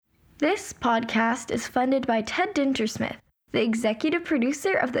This podcast is funded by Ted Dintersmith, the executive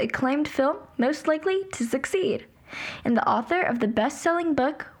producer of the acclaimed film Most Likely to Succeed, and the author of the best-selling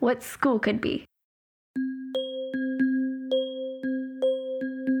book What School Could Be.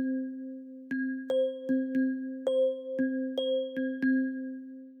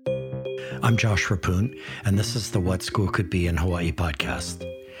 I'm Josh Rapoon, and this is the What School Could Be in Hawaii podcast.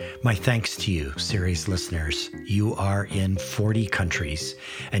 My thanks to you, series listeners. You are in 40 countries,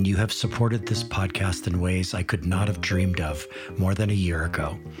 and you have supported this podcast in ways I could not have dreamed of more than a year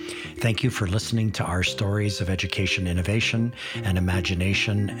ago. Thank you for listening to our stories of education innovation and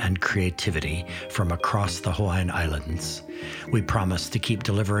imagination and creativity from across the Hawaiian Islands. We promise to keep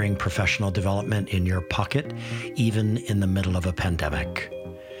delivering professional development in your pocket, even in the middle of a pandemic.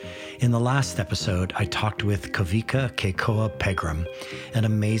 In the last episode, I talked with Kavika Keikoa Pegram, an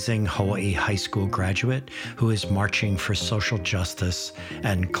amazing Hawaii high school graduate who is marching for social justice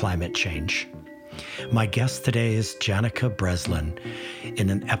and climate change. My guest today is Jannica Breslin,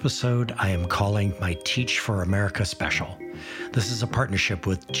 in an episode I am calling my Teach for America special. This is a partnership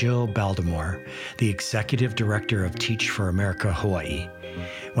with Jill Baldemore, the Executive Director of Teach for America Hawaii.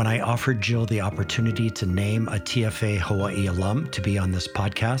 When I offered Jill the opportunity to name a TFA Hawaii alum to be on this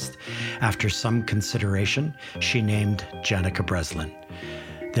podcast, after some consideration, she named Jannica Breslin.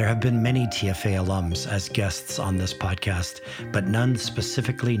 There have been many TFA alums as guests on this podcast, but none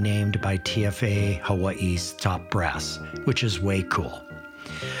specifically named by TFA Hawaii's top brass, which is way cool.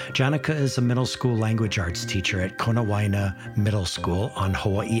 Jannica is a middle school language arts teacher at Konawaena Middle School on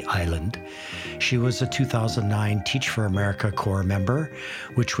Hawaii Island. She was a 2009 Teach for America Corps member,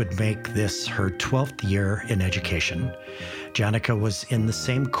 which would make this her 12th year in education. Jannica was in the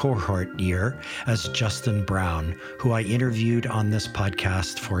same cohort year as Justin Brown, who I interviewed on this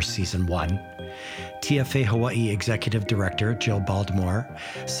podcast for season 1. TFA Hawaii Executive Director Jill Baldemore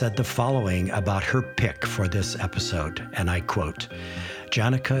said the following about her pick for this episode, and I quote,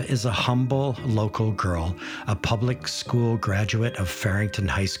 "Jannica is a humble local girl, a public school graduate of Farrington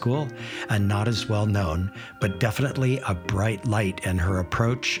High School, and not as well known, but definitely a bright light in her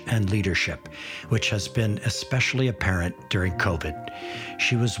approach and leadership, which has been especially apparent during COVID.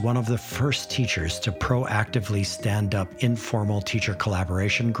 She was one of the first teachers to proactively stand up informal teacher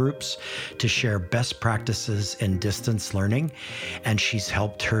collaboration groups to share best practices in distance learning, and she's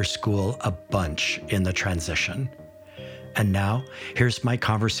helped her school a bunch in the transition." And now, here's my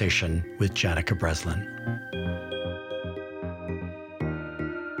conversation with Jannica Breslin.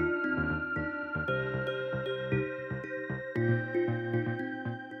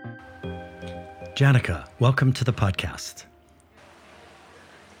 Jannica, welcome to the podcast.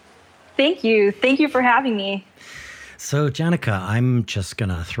 Thank you. Thank you for having me. So, Jannica, I'm just going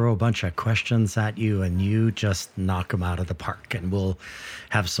to throw a bunch of questions at you and you just knock them out of the park and we'll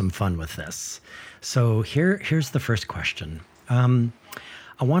have some fun with this. So here's the first question. I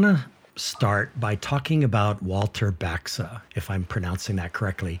want to start by talking about Walter Baxa, if I'm pronouncing that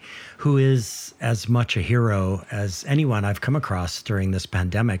correctly, who is as much a hero as anyone I've come across during this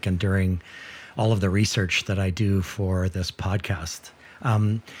pandemic and during all of the research that I do for this podcast.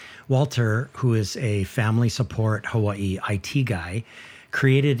 Walter, who is a family support Hawaii IT guy,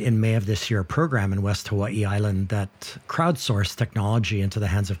 created in May of this year a program in West Hawaii Island that crowdsourced technology into the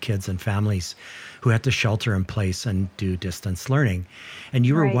hands of kids and families who had to shelter in place and do distance learning. And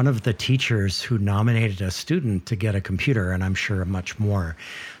you were one of the teachers who nominated a student to get a computer, and I'm sure much more.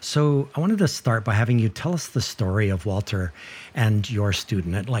 So I wanted to start by having you tell us the story of Walter and your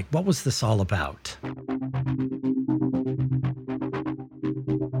student. And what was this all about?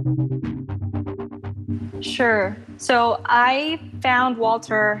 Sure. So I found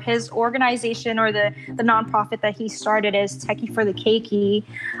Walter, his organization or the nonprofit that he started is Techie for the Keiki.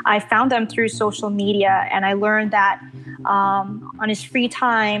 I found them through social media, and I learned that on his free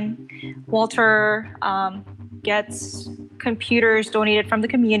time, Walter gets computers donated from the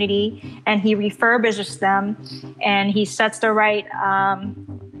community, and he refurbishes them, and he sets the right,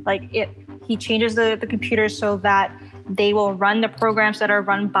 he changes the computers so that they will run the programs that are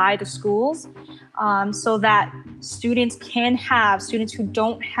run by the schools. So that students who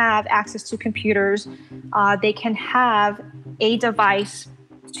don't have access to computers, they can have a device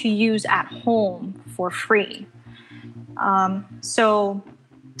to use at home for free. So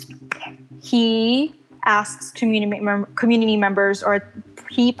he asks community members, or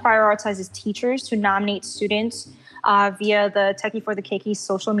he prioritizes teachers to nominate students via the Techie for the Keiki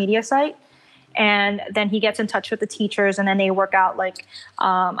social media site. And then he gets in touch with the teachers, and then they work out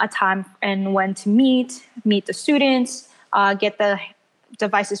a time and when to meet the students, get the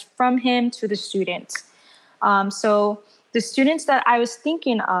devices from him to the students. So the students that I was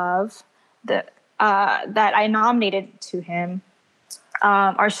thinking of that I nominated to him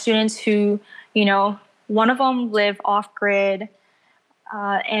are students who, one of them live off grid,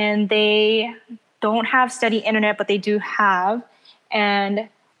 and they don't have steady internet, but they do have, and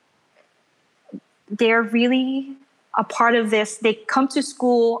they're really a part of this. They come to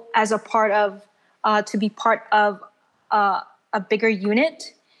school as a part of, to be part of a bigger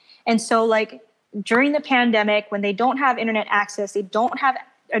unit. And so like during the pandemic, when they don't have internet access,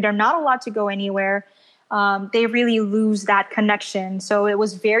 they're not allowed to go anywhere. They really lose that connection. So it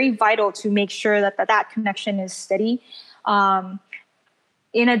was very vital to make sure that connection is steady.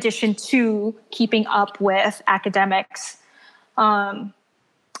 In addition to keeping up with academics.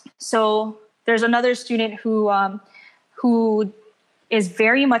 So there's another student who is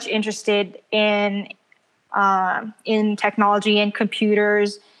very much interested in technology and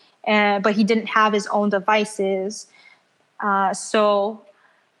computers, but he didn't have his own devices. So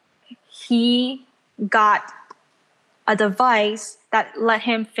he got a device that let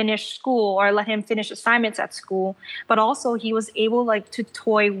him finish school or let him finish assignments at school, but also he was able to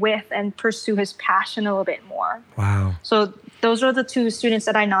toy with and pursue his passion a little bit more. Wow. So those are the two students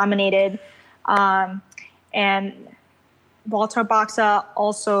that I nominated. And Walter Baxa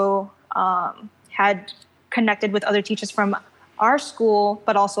also had connected with other teachers from our school,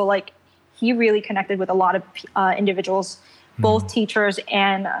 but also he really connected with a lot of individuals, both teachers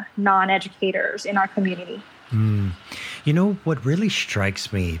and non-educators in our community. You know, what really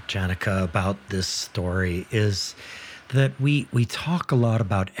strikes me, Jannica, about this story is that we talk a lot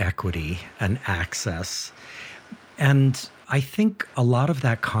about equity and access. And I think a lot of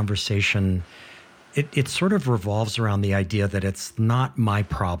that conversation, it sort of revolves around the idea that it's not my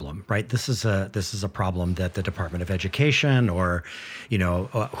problem, right? This is a problem that the Department of Education or,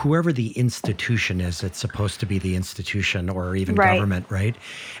 whoever the institution is, it's supposed to be the institution or even government, right?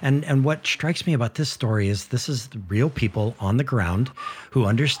 And what strikes me about this story is this is real people on the ground who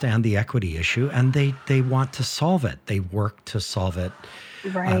understand the equity issue and they want to solve it. They work to solve it.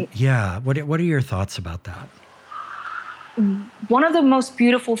 Right. What are your thoughts about that? One of the most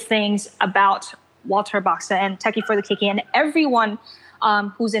beautiful things about Walter Baxa and Techie for the Keiki and everyone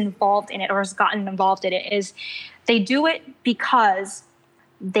who's involved in it or has gotten involved in it is they do it because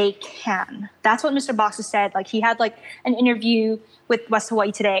they can. That's what Mr. Baxa said. He had an interview with West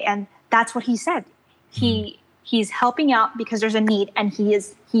Hawaii Today, and that's what he said. He's helping out because there's a need, and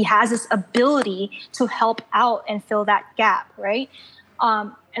he has this ability to help out and fill that gap, right?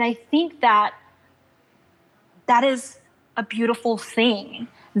 And I think that is a beautiful thing,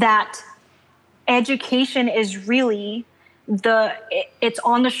 that education is really it's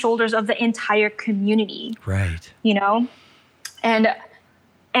on the shoulders of the entire community. Right.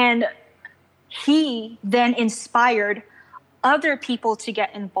 And he then inspired other people to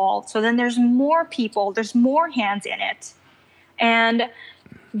get involved. So then there's more people, there's more hands in it. And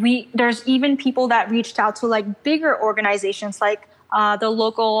there's even people that reached out to bigger organizations like the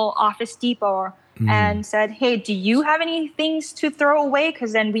local Office Depot and said, hey, do you have any things to throw away?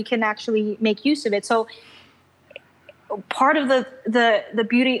 Because then we can actually make use of it. So part of the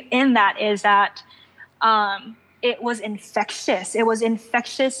beauty in that is that it was infectious. It was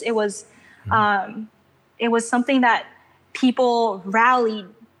infectious. It was something that people rallied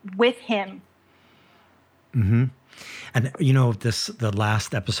with him. Mm-hmm. And, the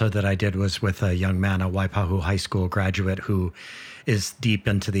last episode that I did was with a young man, a Waipahu High School graduate who is deep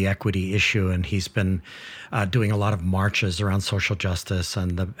into the equity issue. And he's been doing a lot of marches around social justice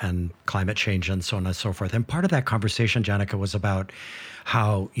and climate change and so on and so forth. And part of that conversation, Jannica, was about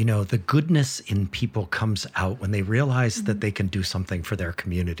how, the goodness in people comes out when they realize that they can do something for their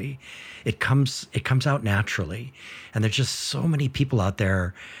community. It comes out naturally. And there's just so many people out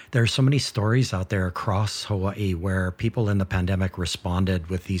there. There are so many stories out there across Hawaii where people in the pandemic responded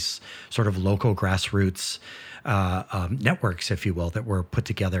with these sort of local grassroots networks, if you will, that were put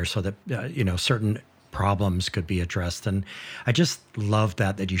together so that, certain problems could be addressed. And I just love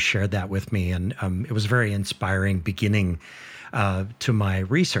that you shared that with me. And it was a very inspiring beginning to my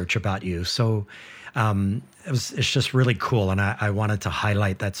research about you. So it's just really cool. And I wanted to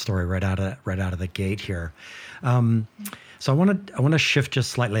highlight that story right out of the gate here. So I want to shift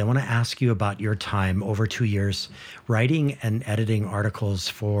just slightly. I want to ask you about your time over 2 years writing and editing articles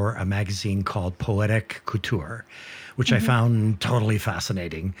for a magazine called Poetic Couture, which I found totally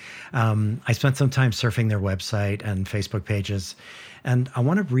fascinating. I spent some time surfing their website and Facebook pages, and I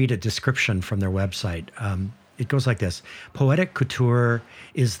want to read a description from their website. It goes like this. Poetic Couture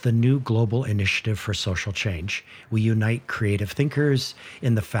is the new global initiative for social change. We unite creative thinkers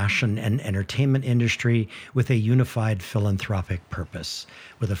in the fashion and entertainment industry with a unified philanthropic purpose.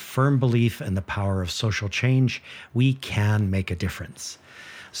 With a firm belief in the power of social change, we can make a difference.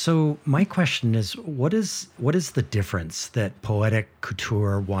 So my question is, what is the difference that Poetic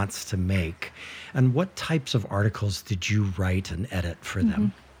Couture wants to make? And what types of articles did you write and edit for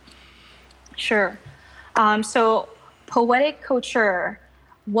them? Sure. So Poetic Couture,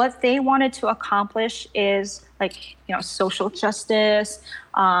 what they wanted to accomplish is social justice,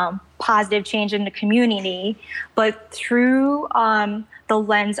 positive change in the community, but through the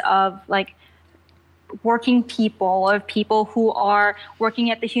lens of working people, of people who are working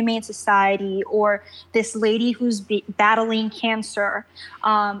at the Humane Society, or this lady who's battling cancer,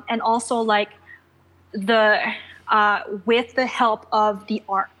 and also with the help of the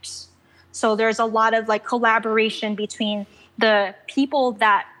arts. So there's a lot of collaboration between the people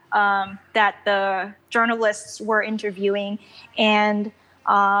that the journalists were interviewing and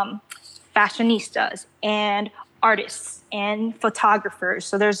fashionistas and artists and photographers.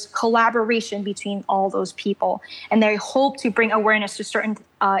 So there's collaboration between all those people, and they hope to bring awareness to certain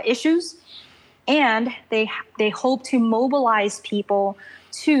issues, and they hope to mobilize people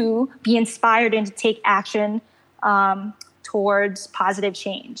to be inspired and to take action towards positive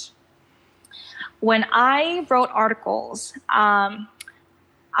change. When I wrote articles, I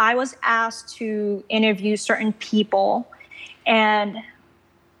was asked to interview certain people, and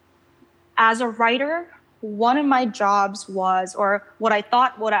as a writer, one of my jobs was, or what I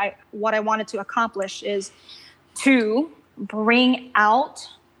thought what I wanted to accomplish, is to bring out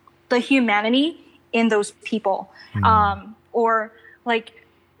the humanity in those people, or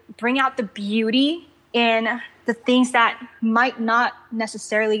bring out the beauty in the things that might not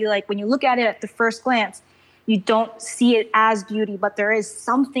necessarily, when you look at it at the first glance, you don't see it as beauty, but there is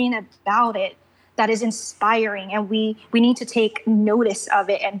something about it that is inspiring, and we need to take notice of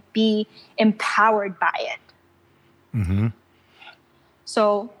it and be empowered by it. Mm-hmm.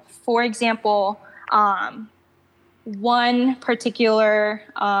 So, for example, one particular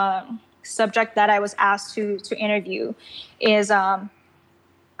subject that I was asked to interview is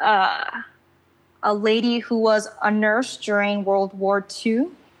a lady who was a nurse during World War II,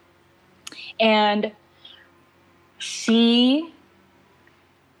 and she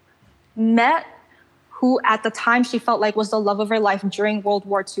met who at the time she felt like was the love of her life during World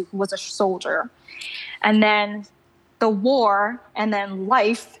War II, who was a soldier. And then the war and then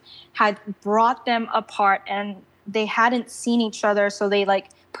life had brought them apart, and they hadn't seen each other, so they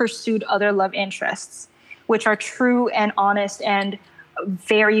pursued other love interests, which are true and honest and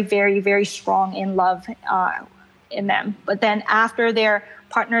very, very, very strong in love in them. But then after their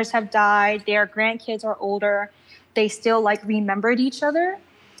partners have died, their grandkids are older, they still remembered each other,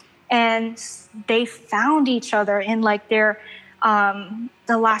 and they found each other in their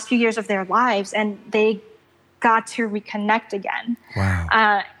the last few years of their lives, and they got to reconnect again.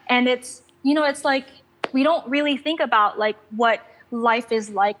 Wow. And it's we don't really think about what life is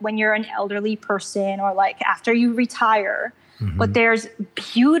like when you're an elderly person, or after you retire. Mm-hmm. But there's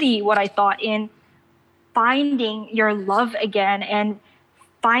beauty, what I thought, in finding your love again, and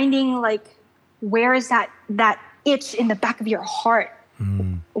finding where is that itch in the back of your heart,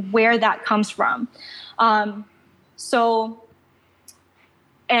 where that comes from. So,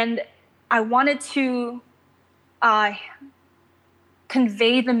 and I wanted to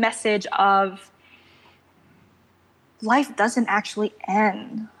convey the message of life doesn't actually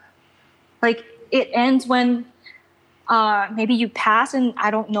end. It ends when maybe you pass, and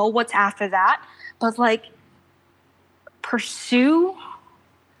I don't know what's after that, but pursue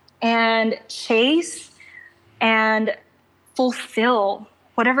and chase and fulfill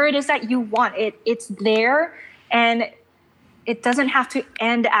whatever it is that you want. It's there, and it doesn't have to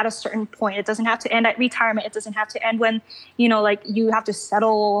end at a certain point. It doesn't have to end at retirement. It doesn't have to end when, you have to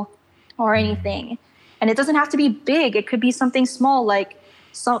settle or anything. And it doesn't have to be big. It could be something small,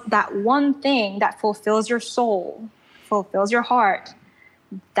 that one thing that fulfills your soul, fulfills your heart.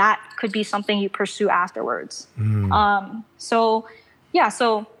 That could be something you pursue afterwards. So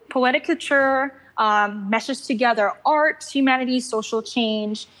Poetic Couture meshes together art, humanity, social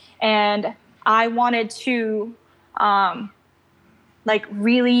change, and I wanted to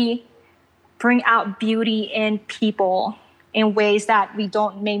really bring out beauty in people in ways that we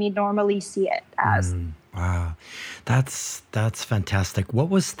don't maybe normally see it as. Wow. That's fantastic. What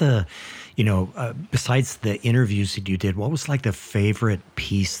was the, besides the interviews that you did, what was the favorite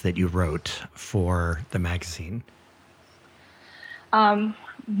piece that you wrote for the magazine?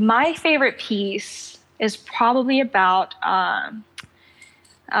 My favorite piece is probably about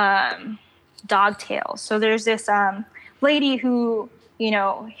dog tails. So there's this lady who,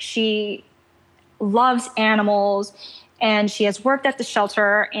 she loves animals, and she has worked at the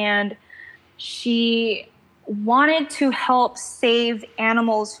shelter, and she wanted to help save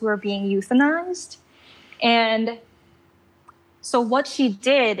animals who are being euthanized. And so what she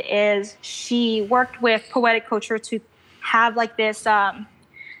did is she worked with Poetic Culture to have like this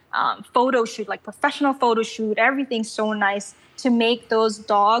photo shoot, like professional photo shoot, everything so nice to make those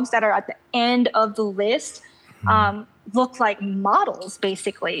dogs that are at the end of the list look like models,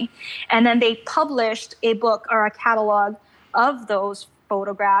 basically. And then they published a book or a catalog of those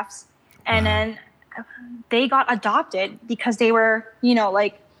photographs. And then they got adopted because they were,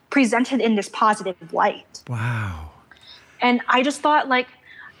 like presented in this positive light. Wow. And I just thought, like,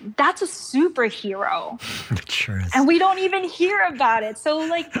 that's a superhero. It sure is. And we don't even hear about it. So,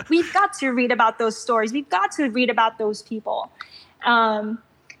 like, we've got to read about those stories. We've got to read about those people.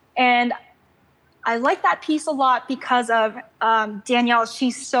 And I like that piece a lot because of Danielle.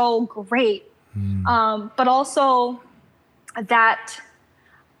 She's so great. But also that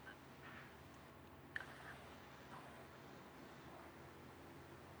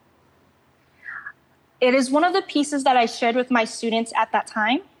it is one of the pieces that I shared with my students at that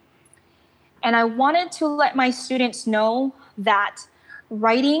time. And I wanted to let my students know that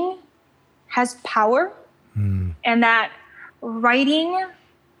writing has power and that writing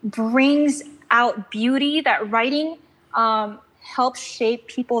brings out beauty, that writing helps shape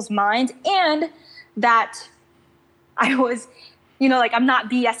people's minds, and that I was, I'm not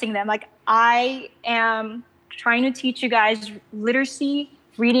BSing them. Like, I am trying to teach you guys literacy,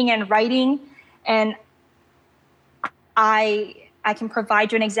 reading and writing, and I can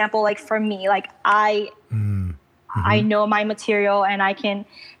provide you an example. Like, for me, like I know my material, and I can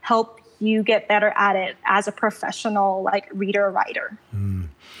help you get better at it as a professional, like, reader, writer.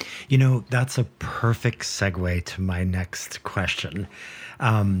 That's a perfect segue to my next question.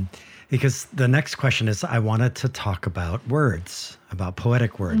 Because the next question is, I wanted to talk about words, about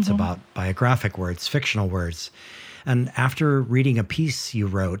poetic words, about biographic words, fictional words. And after reading a piece you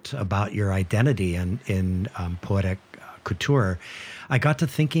wrote about your identity in poetic couture, I got to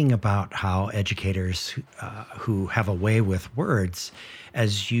thinking about how educators who have a way with words,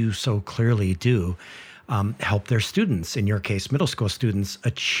 as you so clearly do, help their students, in your case, middle school students,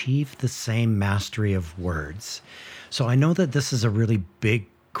 achieve the same mastery of words. So I know that this is a really big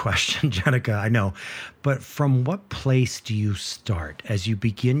question, Jannica, I know, but from what place do you start as you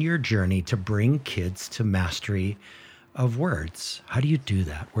begin your journey to bring kids to mastery of words? How do you do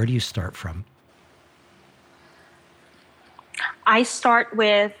that? Where do you start from? I start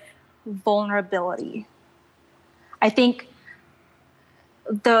with vulnerability. I think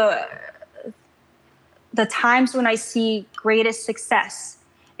the times when I see greatest success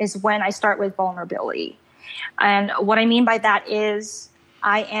is when I start with vulnerability. And what I mean by that is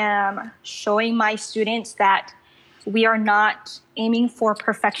I am showing my students that we are not aiming for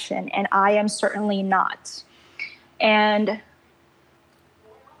perfection, and I am certainly not. And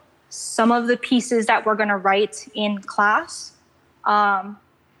some of the pieces that we're going to write in class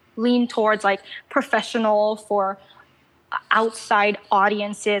lean towards like professional for outside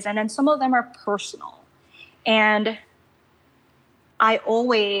audiences, and then some of them are personal. And I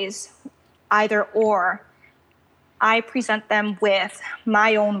always either or. I present them with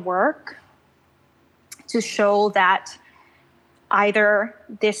my own work to show that either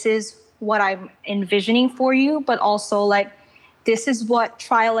this is what I'm envisioning for you, but also like this is what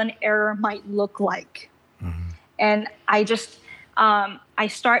trial and error might look like. And I just, I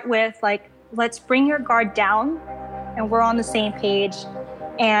start with like, let's bring your guard down and we're on the same page.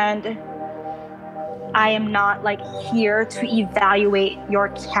 And I am not like here to evaluate your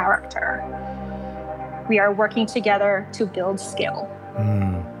character. We are working together to build skill.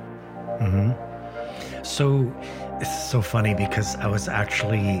 So it's so funny because I was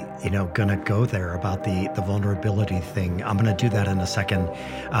actually, gonna go there about the vulnerability thing. I'm gonna do that in a second.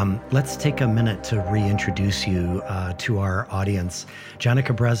 Let's take a minute to reintroduce you to our audience.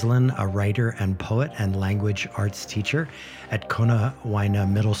 Jannica Breslin, a writer and poet and language arts teacher at Kona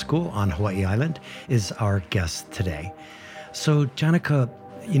Waina Middle School on Hawaii Island, is our guest today. So Jannica,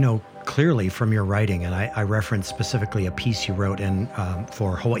 clearly from your writing, and I referenced specifically a piece you wrote in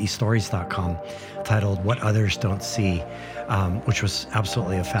for hawaiistories.com titled What Others Don't See, which was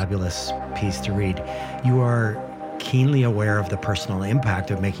absolutely a fabulous piece to read. You are keenly aware of the personal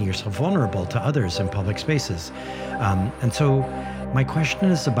impact of making yourself vulnerable to others in public spaces. And so my question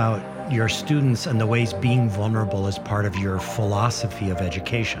is about your students and the ways being vulnerable is part of your philosophy of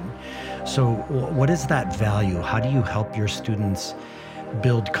education. So what is that value? How do you help your students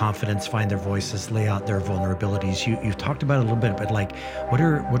build confidence, find their voices, lay out their vulnerabilities? You've talked about it a little bit, but like, what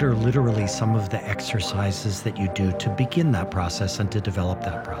are literally some of the exercises that you do to begin that process and to develop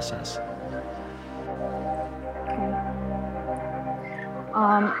that process?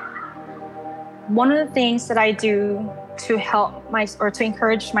 One of the things that I do to help to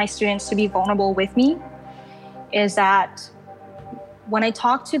encourage my students to be vulnerable with me is that when I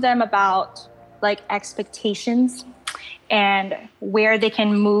talk to them about like expectations and where they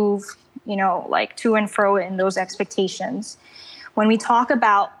can move, like to and fro in those expectations. When we talk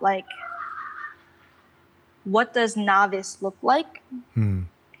about like, what does novice look like?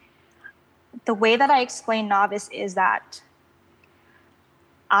 The way that I explain novice is that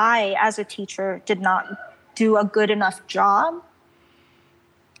I, as a teacher, did not do a good enough job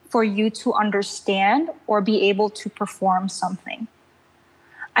for you to understand or be able to perform something.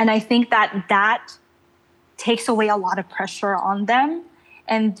 And I think that takes away a lot of pressure on them,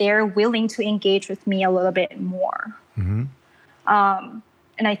 and they're willing to engage with me a little bit more. And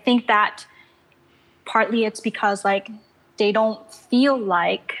I think that partly it's because like they don't feel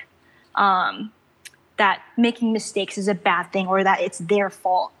like that making mistakes is a bad thing or that it's their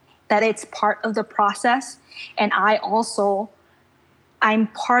fault, that it's part of the process. And I'm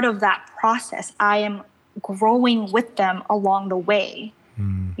part of that process. I am growing with them along the way.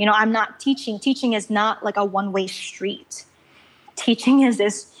 I'm not teaching. Teaching is not like a one-way street. Teaching is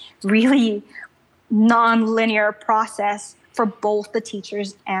this really non-linear process for both the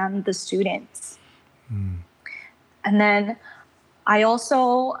teachers and the students. And then I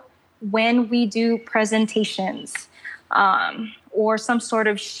also, when we do presentations or some sort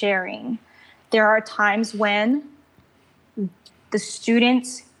of sharing, there are times when the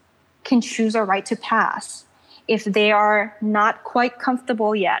students can choose a right to pass. If they are not quite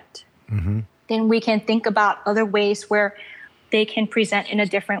comfortable yet, then we can think about other ways where they can present in a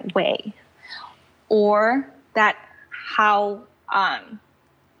different way, or that how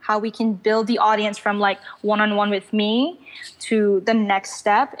we can build the audience from like one-on-one with me to the next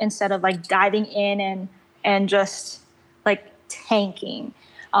step instead of like diving in and just like tanking.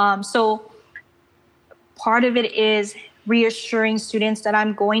 So part of it is reassuring students that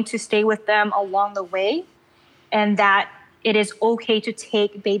I'm going to stay with them along the way, and that it is okay to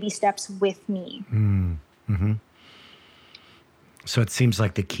take baby steps with me. So it seems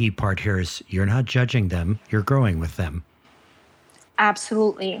like the key part here is you're not judging them, you're growing with them.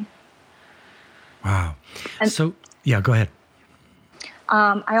 Absolutely. Wow. And so, yeah, go ahead.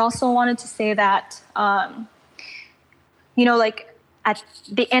 I also wanted to say that, like at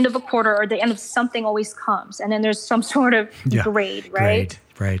the end of a quarter or the end of something always comes, and then there's some sort of grade, right?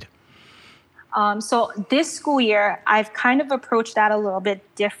 Right. So this school year, I've kind of approached that a little bit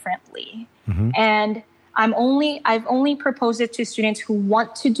differently. And I've only proposed it to students who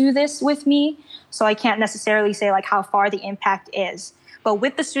want to do this with me. So I can't necessarily say like how far the impact is. But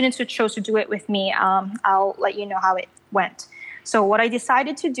with the students who chose to do it with me, I'll let you know how it went. So what I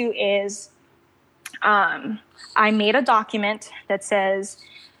decided to do is I made a document that says,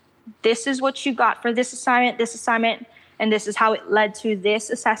 this is what you got for this assignment, and this is how it led to this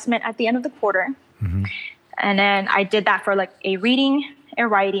assessment at the end of the quarter. And then I did that for like a reading, a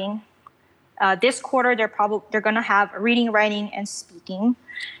writing. This quarter, they're going to have reading, writing, and speaking.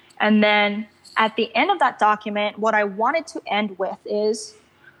 And then at the end of that document, what I wanted to end with is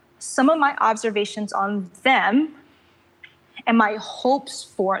some of my observations on them and my hopes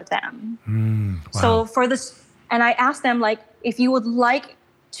for them. Wow. So for this, and I asked them, like, if you would like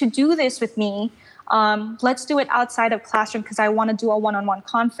to do this with me, let's do it outside of classroom, because I want to do a one-on-one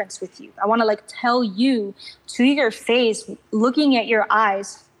conference with you. I want to like tell you to your face, looking at your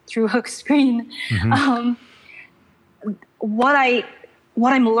eyes through a screen, what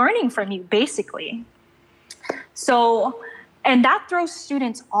I'm learning from you, basically. So, and that throws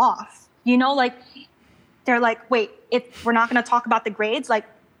students off, like they're like, wait, if we're not going to talk about the grades, like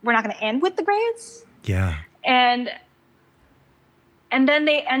we're not going to end with the grades. Yeah. And then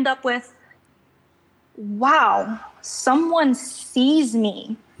they end up with, wow, someone sees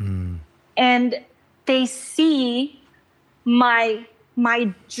me and they see my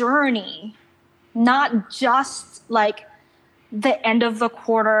journey, not just like the end of the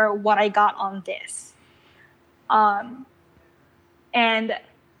quarter, what I got on this. And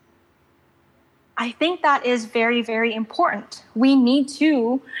I think that is very, very important. We need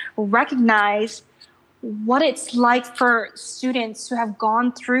to recognize what it's like for students who have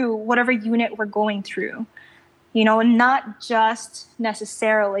gone through whatever unit we're going through, not just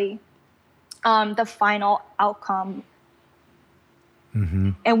necessarily the final outcome. Mm-hmm.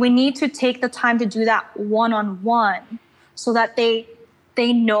 And we need to take the time to do that one-on-one so that they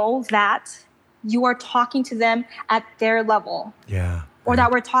know that you are talking to them at their level. Yeah. Or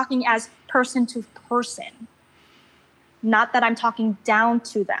that we're talking as person to person, not that I'm talking down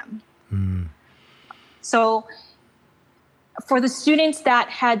to them. Mm. So for the students that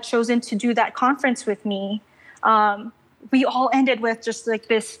had chosen to do that conference with me, we all ended with just like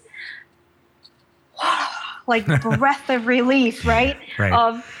this like breath of relief, right? Right.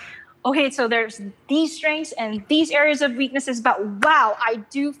 Of, okay, so there's these strengths and these areas of weaknesses, but wow, I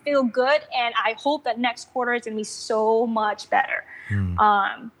do feel good. And I hope that next quarter is going to be so much better.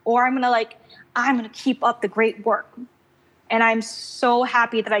 Or I'm going to keep up the great work. And I'm so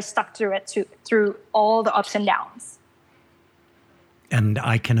happy that I stuck through it through all the ups and downs. And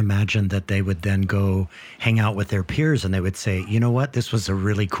I can imagine that they would then go hang out with their peers and they would say, you know what, this was a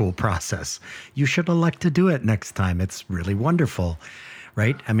really cool process. You should elect to do it next time. It's really wonderful,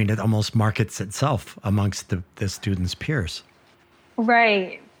 right? I mean, it almost markets itself amongst the students' peers.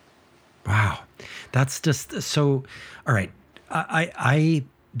 Right. Wow. That's just so, all right. I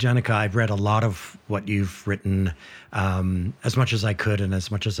Jannica, I've read a lot of what you've written, as much as I could and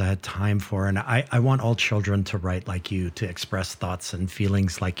as much as I had time for. And I want all children to write like you, to express thoughts and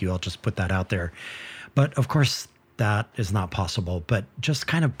feelings like you. I'll just put that out there. But of course, that is not possible. But just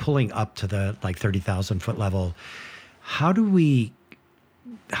kind of pulling up to the like 30,000 foot level, how do we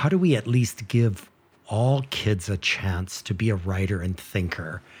at least give all kids a chance to be a writer and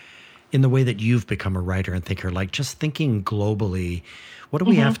thinker in the way that you've become a writer and thinker, like just thinking globally? What do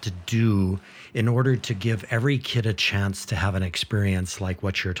we have to do in order to give every kid a chance to have an experience like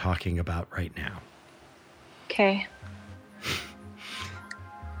what you're talking about right now? Okay.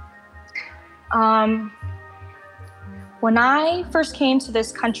 When I first came to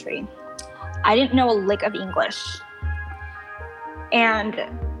this country, I didn't know a lick of English.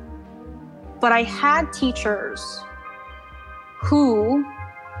 But I had teachers who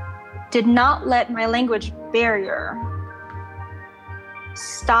did not let my language barrier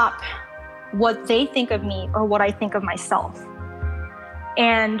stop what they think of me or what I think of myself.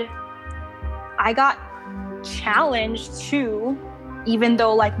 And I got challenged to, even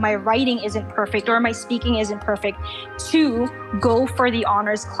though like my writing isn't perfect or my speaking isn't perfect, to go for the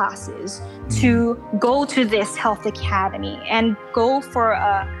honors classes, to go to this health academy and go for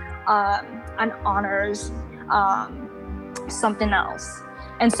an honors something else.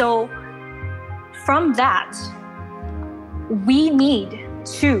 And so from that, we need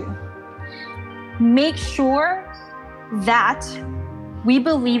to make sure that we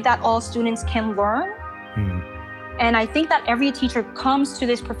believe that all students can learn. And I think that every teacher comes to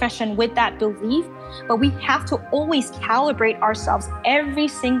this profession with that belief, but we have to always calibrate ourselves every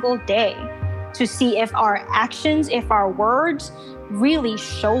single day to see if our actions, if our words really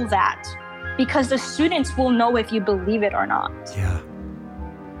show that. Because the students will know if you believe it or not. Yeah.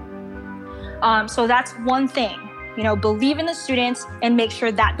 So that's one thing, believe in the students and make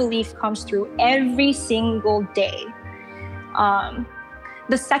sure that belief comes through every single day.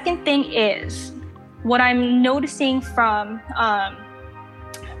 The second thing is what I'm noticing from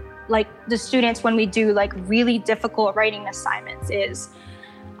like the students when we do like really difficult writing assignments is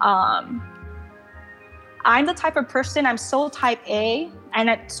I'm the type of person, I'm so type A and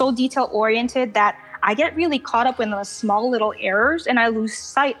I'm so detail oriented that I get really caught up in the small little errors and I lose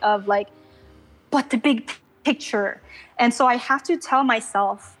sight of like, but the big picture. And so I have to tell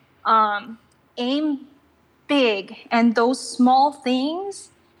myself, aim big, and those small things,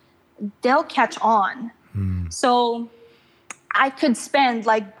 they'll catch on. So I could spend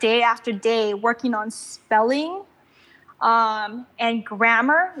like day after day working on spelling and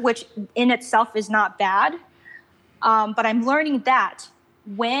grammar, which in itself is not bad. But I'm learning that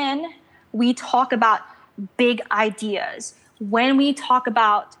when we talk about big ideas, when we talk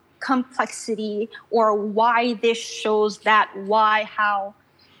about complexity or why this shows that, why, how,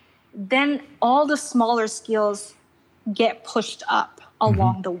 then all the smaller skills get pushed up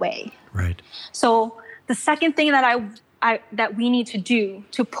along the way. Right. So the second thing that that we need to do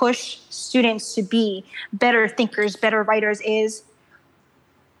to push students to be better thinkers, better writers is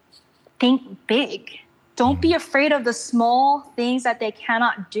think big. Don't be afraid of the small things that they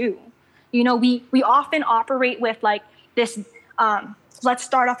cannot do. We often operate with like this, let's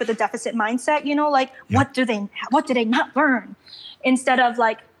start off with a deficit mindset, what do they not learn? Instead of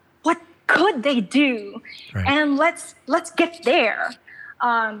like, what could they do? Right. And let's get there.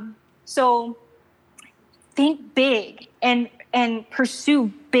 So think big and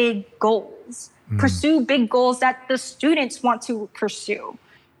pursue big goals. Pursue big goals that the students want to pursue.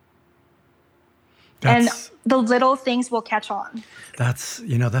 And the little things will catch on. That's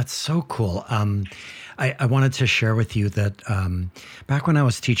so cool. I wanted to share with you that back when I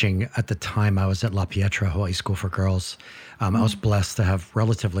was teaching at the time, I was at La Pietra Hawaii School for Girls. I was blessed to have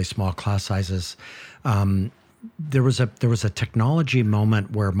relatively small class sizes. There was a technology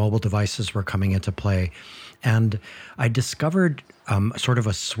moment where mobile devices were coming into play, and I discovered sort of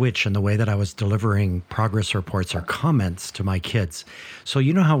a switch in the way that I was delivering progress reports or comments to my kids. So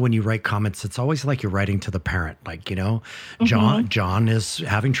you know how when you write comments, it's always like you're writing to the parent, like, John is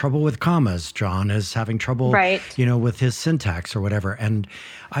having trouble with commas. John is having trouble, with his syntax or whatever. And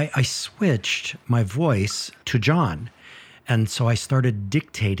I switched my voice to John. And so I started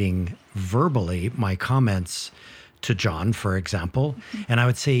dictating verbally my comments to John, for example. And I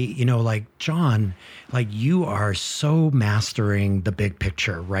would say, John, you are so mastering the big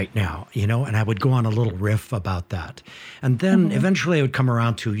picture right now, and I would go on a little riff about that. And then eventually I would come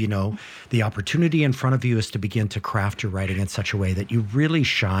around to, the opportunity in front of you is to begin to craft your writing in such a way that you really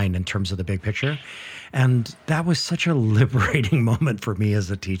shine in terms of the big picture. And that was such a liberating moment for me as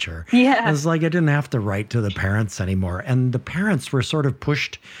a teacher. Yeah. It was like I didn't have to write to the parents anymore. And the parents were sort of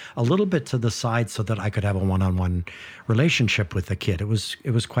pushed a little bit to the side so that I could have a one-on-one relationship with the kid. It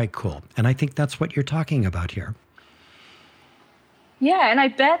was quite cool. And I think that's what you're talking about here. Yeah, and I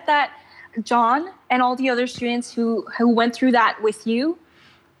bet that John and all the other students who went through that with you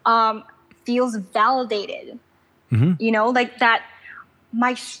feels validated. Like that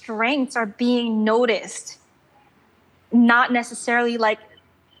my strengths are being noticed, not necessarily like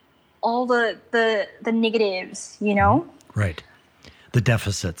all the negatives, Right. The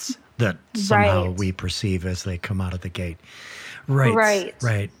deficits that somehow we perceive as they come out of the gate.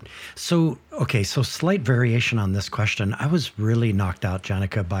 Right. So slight variation on this question. I was really knocked out,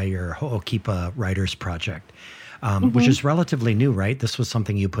 Jannica, by your Ho'okipa Writers Project, which is relatively new, right? This was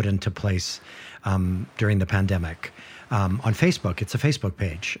something you put into place during the pandemic. On Facebook. It's a Facebook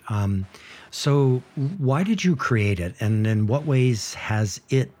page. So why did you create it? And in what ways has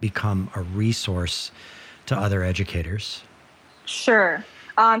it become a resource to other educators? Sure.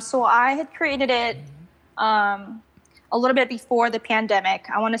 So I had created it a little bit before the pandemic.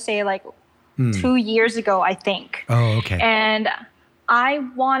 I want to say 2 years ago, I think. Oh, okay. And I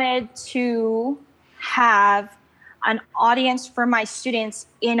wanted to have an audience for my students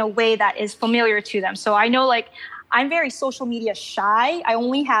in a way that is familiar to them. So I know I'm very social media shy. I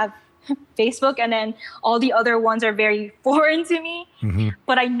only have Facebook, and then all the other ones are very foreign to me.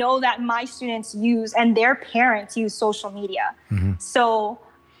 But I know that my students use, and their parents use, social media. So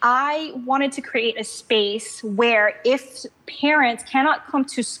I wanted to create a space where if parents cannot come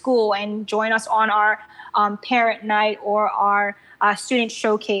to school and join us on our parent night or our student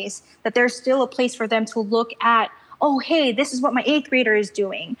showcase, that there's still a place for them to look at, oh, hey, this is what my 8th grader is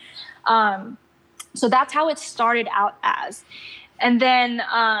doing. So that's how it started out as. And then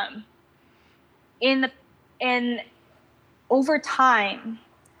over time,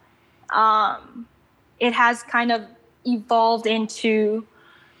 it has kind of evolved into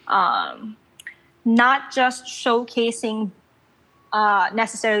not just showcasing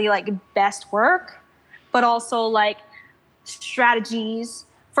necessarily best work, but also strategies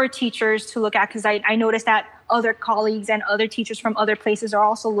for teachers to look at, because I noticed that other colleagues and other teachers from other places are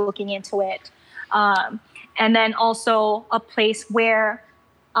also looking into it. And then also a place where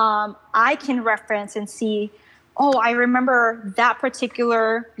I can reference and see, oh, I remember that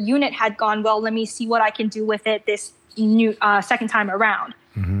particular unit had gone well. Let me see what I can do with it this new second time around.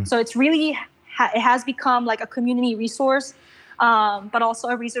 So it's really, it has become a community resource, but also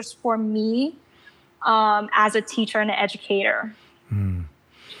a resource for me as a teacher and an educator.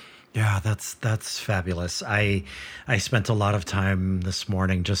 Yeah, that's fabulous. I spent a lot of time this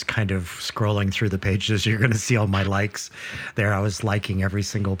morning just kind of scrolling through the pages. You're going to see all my likes there. I was liking every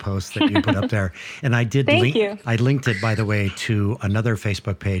single post that you put up there. And I did I linked it, by the way, to another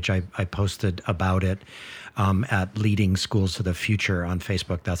Facebook page. I posted about it at Leading Schools to the Future on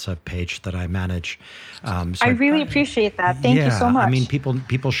Facebook. That's a page that I manage. So I really appreciate that. Thank you so much. I mean,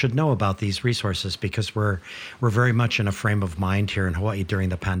 people should know about these resources, because we're very much in a frame of mind here in Hawaii during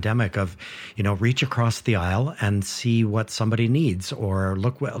the pandemic of, reach across the aisle and see what somebody needs, or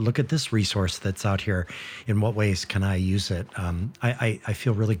look at this resource that's out here. In what ways can I use it? I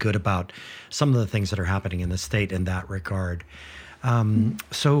feel really good about some of the things that are happening in the state in that regard.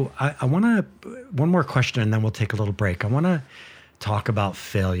 So I want to, one more question and then we'll take a little break. I want to talk about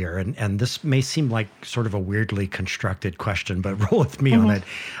failure. And this may seem like sort of a weirdly constructed question, but roll with me on it.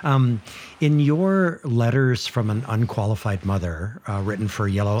 In your Letters from an Unqualified Mother, written for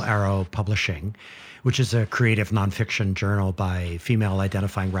Yellow Arrow Publishing, which is a creative nonfiction journal by female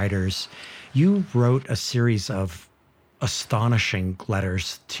identifying writers, you wrote a series of astonishing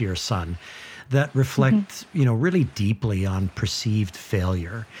letters to your son that reflect, really deeply on perceived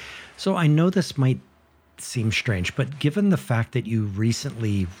failure. So I know this might seem strange, but given the fact that you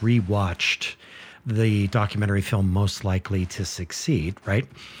recently rewatched the documentary film Most Likely to Succeed, right?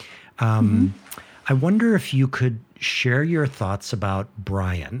 I wonder if you could share your thoughts about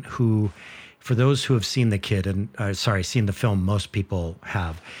Brian, who, for those who have seen the kid and seen the film, most people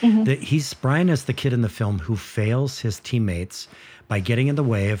have. Brian is the kid in the film who fails his teammates by getting in the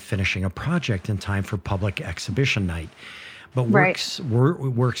way of finishing a project in time for public exhibition night, but works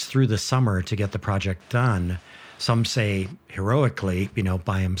through the summer to get the project done. Some say heroically,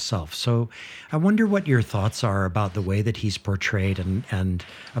 by himself. So I wonder what your thoughts are about the way that he's portrayed and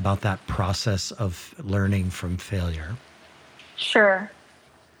about that process of learning from failure. Sure.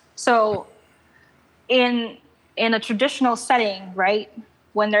 So in a traditional setting, right,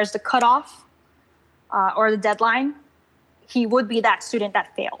 when there's the cutoff or the deadline, he would be that student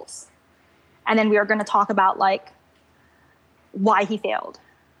that fails. And then we are going to talk about why he failed.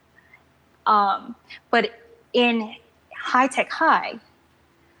 But in High Tech High,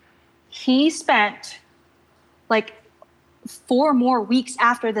 he spent 4 more weeks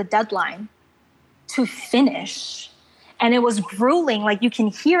after the deadline to finish. And it was grueling. You can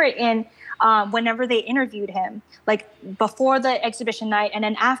hear it in whenever they interviewed him, before the exhibition night and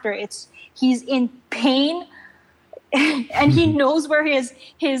then after. He's in pain and he knows where his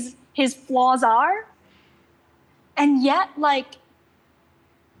flaws are. And yet,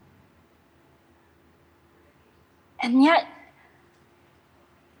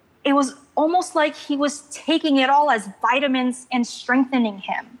 it was almost like he was taking it all as vitamins and strengthening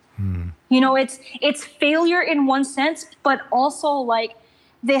him. It's failure in one sense, but also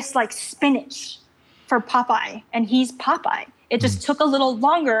this spinach for Popeye, and he's Popeye. It just took a little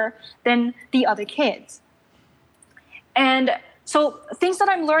longer than the other kids. And so things that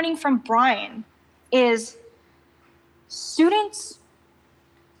I'm learning from Brian is students,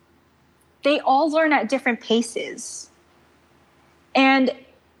 they all learn at different paces. And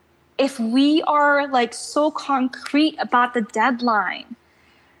if we are so concrete about the deadline,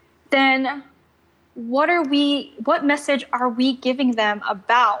 then what message are we giving them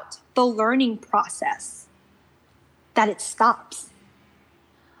about the learning process? That it stops.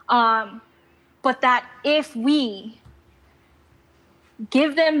 But that if we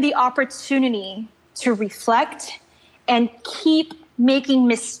give them the opportunity to reflect and keep making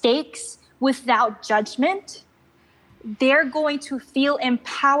mistakes without judgment, they're going to feel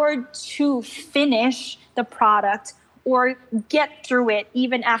empowered to finish the product or get through it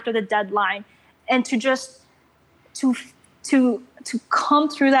even after the deadline, and to come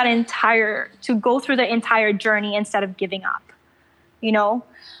through to go through the entire journey instead of giving up,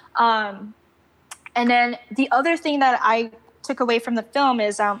 and then the other thing that I took away from the film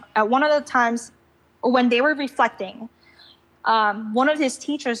is at one of the times when they were reflecting, one of his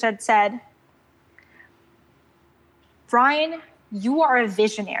teachers had said, "Brian, you are a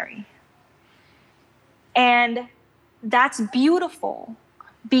visionary." And that's beautiful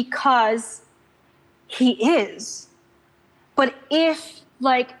because he is. But if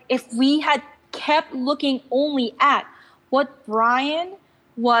we had kept looking only at what Brian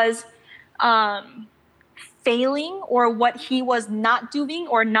was failing or what he was not doing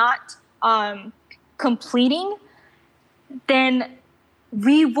or not completing, then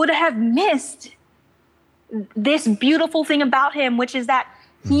we would have missed this beautiful thing about him, which is that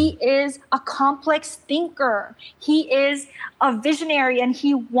he is a complex thinker. He is a visionary, and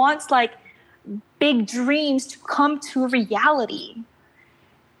he wants big dreams to come to reality.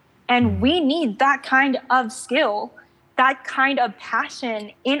 And we need that kind of skill, that kind of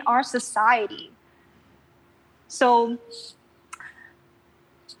passion in our society. So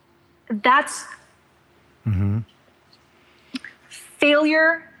that's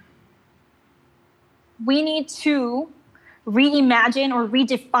failure. We need to reimagine or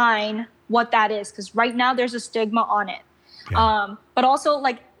redefine what that is, because right now there's a stigma on it. Yeah. But also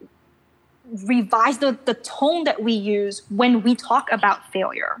revise the tone that we use when we talk about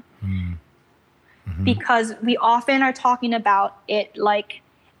failure. Because we often are talking about it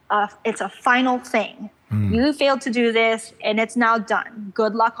it's a final thing. You failed to do this and it's now done.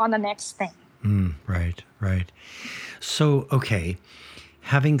 Good luck on the next thing. Right. So, okay.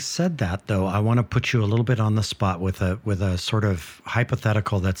 Having said that, though, I want to put you a little bit on the spot with a sort of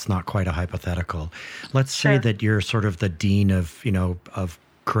hypothetical that's not quite a hypothetical. Let's say that you're sort of the dean of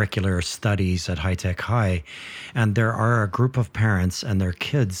curricular studies at High Tech High, and there are a group of parents and their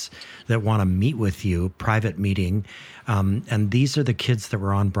kids that want to meet with you, private meeting, and these are the kids that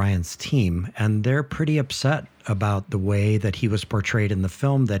were on Brian's team, and they're pretty upset about the way that he was portrayed in the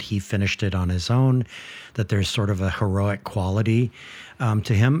film, that he finished it on his own, that there's sort of a heroic quality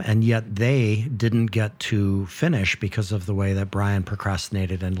to him, and yet they didn't get to finish because of the way that Brian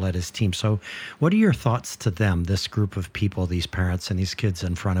procrastinated and led his team. So what are your thoughts to them, this group of people, these parents and these kids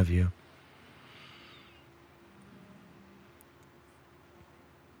in front of you?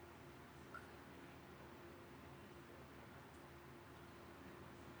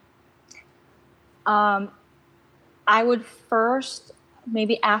 I would first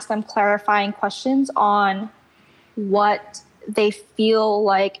maybe ask them clarifying questions on what they feel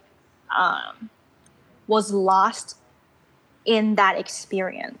like was lost in that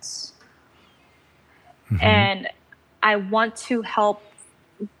experience. Mm-hmm. And I want to help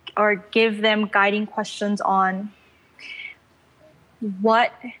or give them guiding questions on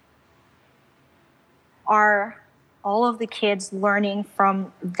what are all of the kids learning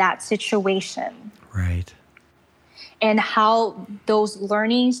from that situation. Right. And how those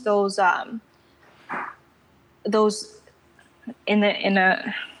learnings, those in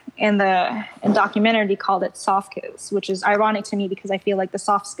the documentary they called it soft skills, which is ironic to me because I feel like the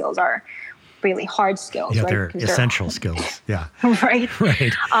soft skills are really hard skills. Yeah, right? They're essential skills. Yeah. Right.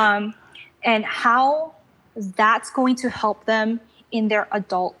 Right. And how that's going to help them in their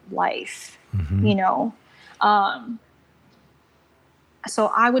adult life. Mm-hmm.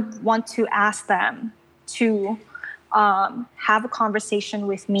 So I would want to ask them to have a conversation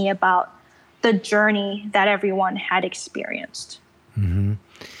with me about the journey that everyone had experienced. Mm-hmm.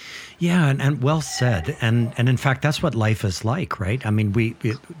 Yeah, and well said. And in fact, that's what life is like, right? I mean,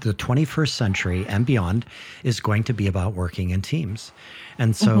 the 21st century and beyond is going to be about working in teams.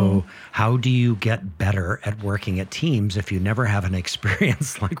 And so how do you get better at working at teams if you never have an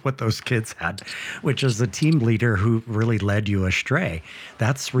experience like what those kids had, which is the team leader who really led you astray?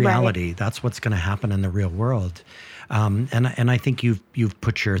 That's reality. Right. That's what's going to happen in the real world. And I think you've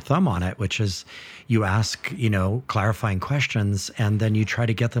put your thumb on it, which is you ask, clarifying questions, and then you try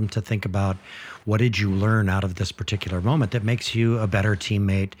to get them to think about what did you learn out of this particular moment that makes you a better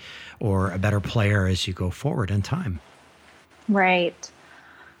teammate or a better player as you go forward in time. Right.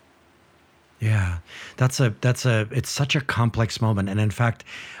 Yeah, it's such a complex moment. And in fact,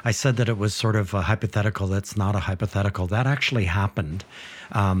 I said that it was sort of a hypothetical that's not a hypothetical. That actually happened.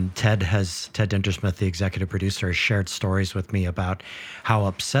 Ted Dintersmith, the executive producer, has shared stories with me about how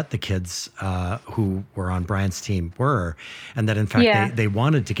upset the kids who were on Brian's team were. And that in fact, they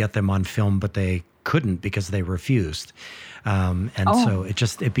wanted to get them on film, but they couldn't because they refused. So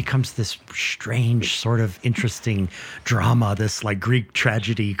it becomes this strange sort of interesting drama, this like Greek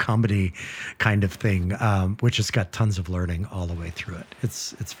tragedy comedy kind of thing, which has got tons of learning all the way through it.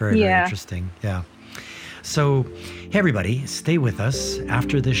 It's very, very interesting. Yeah. So, hey, everybody, stay with us.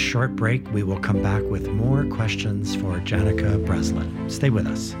 After this short break, we will come back with more questions for Jannica Breslin. Stay with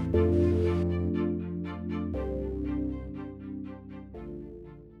us.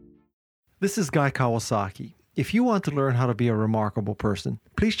 This is Guy Kawasaki. If you want to learn how to be a remarkable person,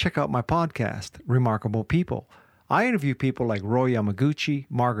 please check out my podcast, Remarkable People. I interview people like Roy Yamaguchi,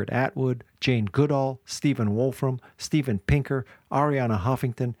 Margaret Atwood, Jane Goodall, Stephen Wolfram, Steven Pinker, Ariana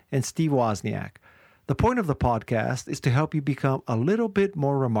Huffington, and Steve Wozniak. The point of the podcast is to help you become a little bit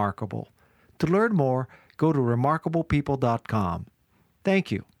more remarkable. To learn more, go to remarkablepeople.com.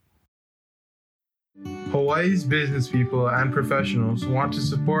 Thank you. Hawaii's business people and professionals want to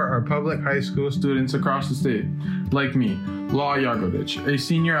support our public high school students across the state, like me, Law Yagodich, a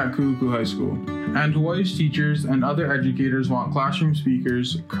senior at Ku'uku High School. And Hawaii's teachers and other educators want classroom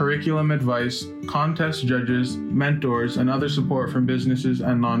speakers, curriculum advice, contest judges, mentors, and other support from businesses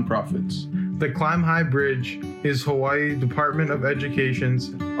and nonprofits. The Climb High Bridge is Hawaii Department of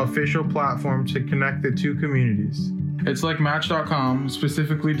Education's official platform to connect the two communities. It's like Match.com,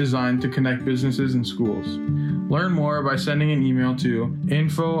 specifically designed to connect businesses and schools. Learn more by sending an email to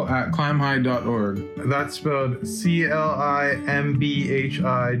info@climbhigh.org. That's spelled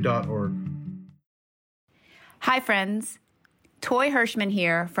CLIMBHI.org. Hi, friends. Toy Hirschman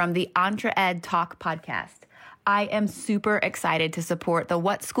here from the Entre Ed Talk podcast. I am super excited to support the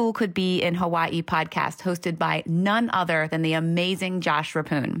What School Could Be in Hawaii podcast hosted by none other than the amazing Josh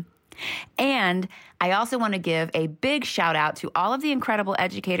Rappoon. And I also want to give a big shout out to all of the incredible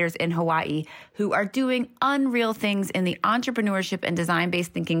educators in Hawaii who are doing unreal things in the entrepreneurship and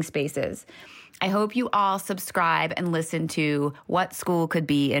design-based thinking spaces. I hope you all subscribe and listen to What School Could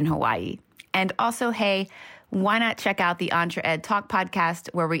Be in Hawaii. And also, hey, why not check out the Entre Ed Talk podcast,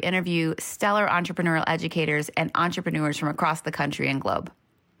 where we interview stellar entrepreneurial educators and entrepreneurs from across the country and globe.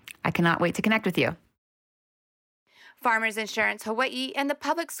 I cannot wait to connect with you. Farmers Insurance Hawaii and the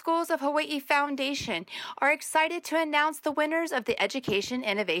Public Schools of Hawaii Foundation are excited to announce the winners of the Education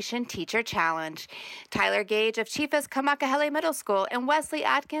Innovation Teacher Challenge. Tyler Gage of Chiefas Kamakahele Middle School and Wesley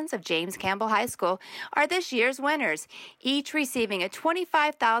Atkins of James Campbell High School are this year's winners, each receiving a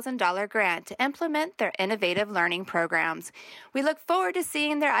 $25,000 grant to implement their innovative learning programs. We look forward to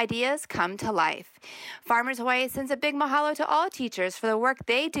seeing their ideas come to life. Farmers Hawaii sends a big mahalo to all teachers for the work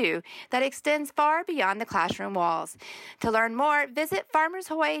they do that extends far beyond the classroom walls. To learn more, visit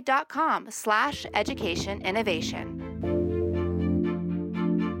farmershawaii.com/education innovation.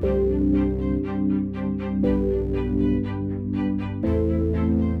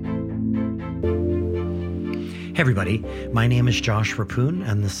 Hey everybody, my name is Josh Rapoon,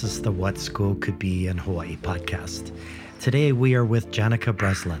 and this is the What School Could Be in Hawaii podcast. Today we are with Jannica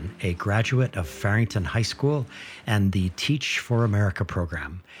Breslin, a graduate of Farrington High School and the Teach for America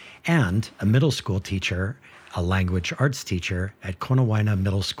program, and a middle school teacher, a language arts teacher at Konawaina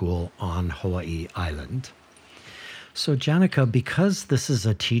Middle School on Hawaii Island. So Jannica, because this is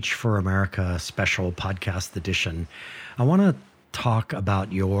a Teach for America special podcast edition, I want to talk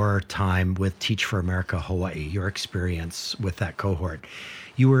about your time with Teach for America Hawaii, your experience with that cohort.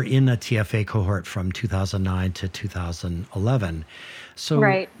 You were in a TFA cohort from 2009 to 2011. So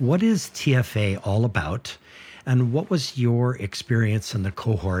Right. What is TFA all about? And what was your experience in the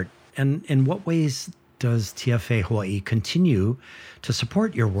cohort? And in what ways does TFA Hawaii continue to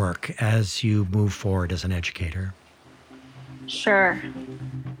support your work as you move forward as an educator? Sure.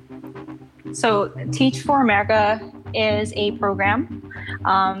 So, Teach for America is a program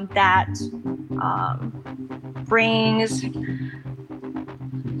that brings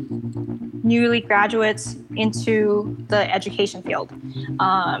newly graduates into the education field.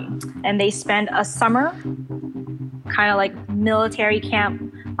 And they spend a summer, kind of like military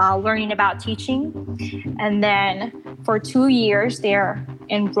camp, learning about teaching. And then for 2 years, they're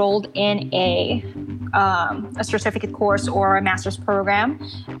enrolled in a certificate course or a master's program,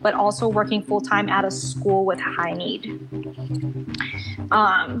 but also working full-time at a school with high need.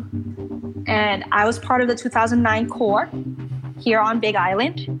 And I was part of the 2009 core here on Big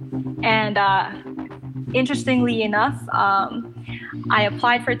Island. And interestingly enough, I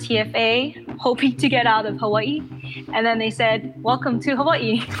applied for TFA hoping to get out of Hawaii. And then they said, welcome to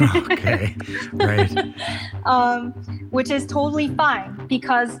Hawaii. Okay, right. Which is totally fine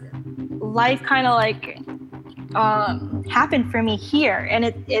because life kind of like happened for me here. And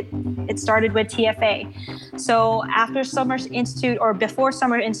it started with TFA. So after Summer Institute or before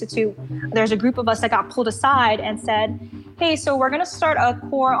Summer Institute, there's a group of us that got pulled aside and said, hey, so we're going to start a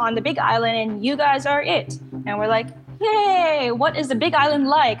core on the Big Island and you guys are it. And we're like, yay, what is the Big Island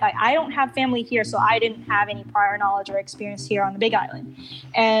like? I don't have family here, so I didn't have any prior knowledge or experience here on the Big Island.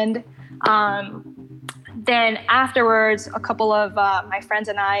 And then afterwards, a couple of my friends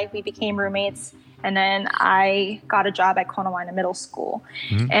and I, we became roommates. And then I got a job at Konawaina Middle School.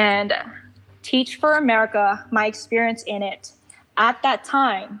 Mm-hmm. And Teach for America, my experience in it, at that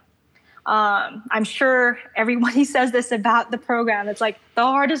time, I'm sure everybody says this about the program. It's like the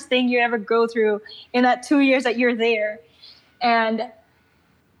hardest thing you ever go through in that 2 years that you're there. And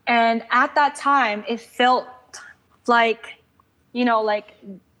at that time, it felt like, like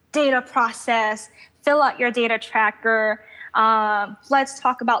data process, fill out your data tracker. Let's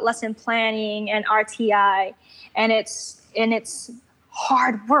talk about lesson planning and RTI. And it's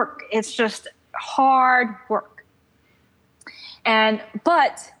hard work. It's just hard work.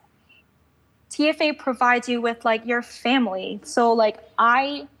 But TFA provides you with like your family. So like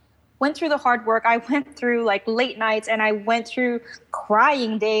I went through the hard work. I went through like late nights and I went through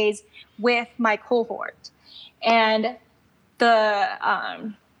crying days with my cohort. And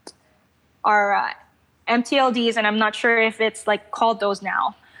our MTLDs, and I'm not sure if it's like called those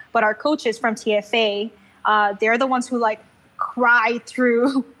now, but our coaches from TFA, they're the ones who like cry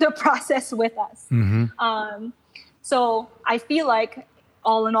through the process with us. Mm-hmm. So I feel like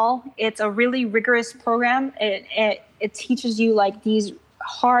all in all, it's a really rigorous program. It teaches you like these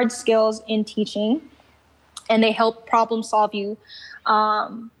hard skills in teaching, and they help problem solve you.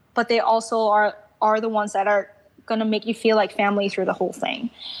 But they also are the ones that are going to make you feel like family through the whole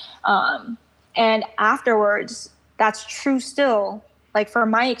thing. And afterwards, that's true still. like from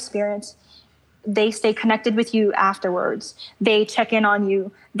my experience, they stay connected with you afterwards. They check in on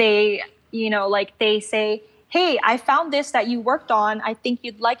you. They, like they say, hey, I found this that you worked on. I think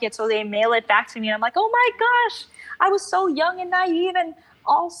you'd like it. So they mail it back to me. And I'm like, oh my gosh, I was so young and naive and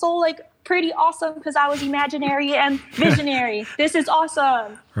also like pretty awesome because I was imaginary and visionary. This is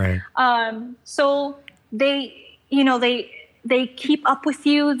awesome. Right. So they, they keep up with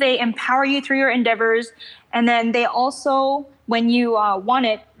you. They empower you through your endeavors. And then they also, when you want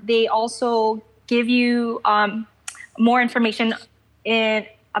it, they also give you more information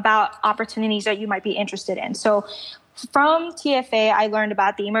about opportunities that you might be interested in. So from TFA, I learned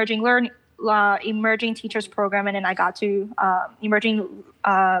about the Emerging Teachers Program, and then I got to Emerging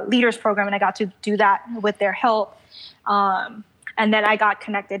Leaders Program, and I got to do that with their help. And then I got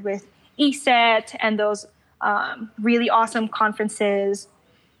connected with ESET and those really awesome conferences.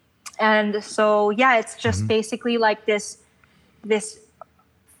 And so, yeah, it's just basically like this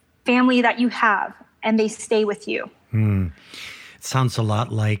family that you have, and they stay with you. It sounds a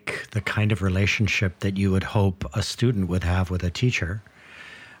lot like the kind of relationship that you would hope a student would have with a teacher,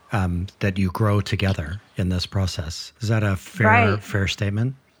 that you grow together in this process. Is that a fair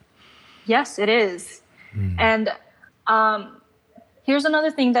statement? Yes, it is. And here's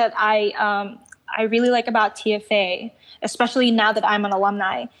another thing that I really like about TFA, especially now that I'm an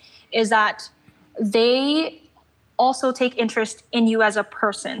alumni, is that they also take interest in you as a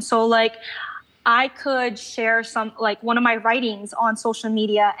person. So like I could share one of my writings on social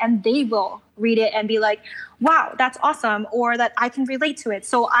media and they will read it and be like, wow, that's awesome, or that I can relate to it.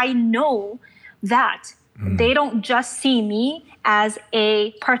 So I know that they don't just see me as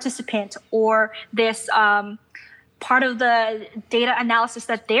a participant or this part of the data analysis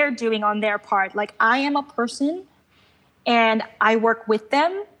that they're doing on their part. Like I am a person and I work with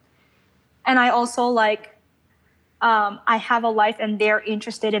them. And I also I have a life and they're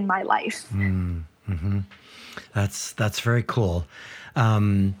interested in my life. That's very cool.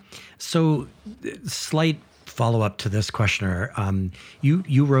 So slight follow-up to this questioner.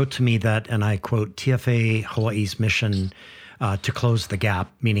 You wrote to me that, and I quote, TFA Hawaii's mission to close the gap,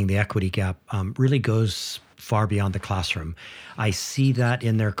 meaning the equity gap, really goes far beyond the classroom. I see that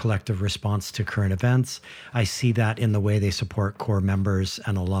in their collective response to current events. I see that in the way they support core members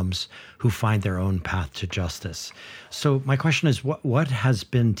and alums who find their own path to justice. So my question is, what has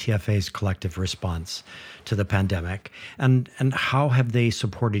been TFA's collective response to the pandemic? And how have they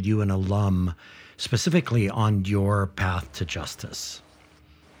supported you, an alum, specifically on your path to justice?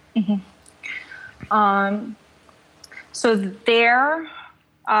 So their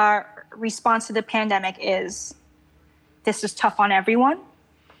response to the pandemic is, this is tough on everyone,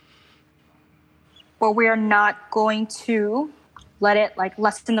 but we're not going to let it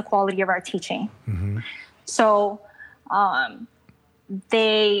lessen the quality of our teaching. So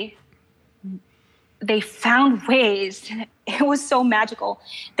they found ways, it was so magical.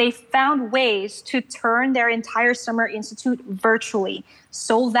 They found ways to turn their entire summer institute virtually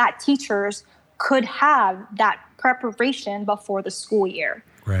so that teachers could have that preparation before the school year.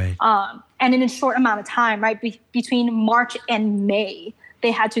 Right. And in a short amount of time, right, between March and May, they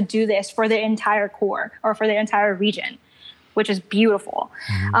had to do this for the entire core or for the entire region, which is beautiful.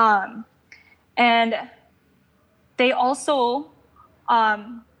 And they also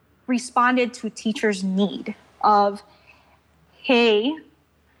responded to teachers' need of, hey,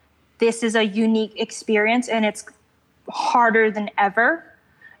 this is a unique experience and it's harder than ever,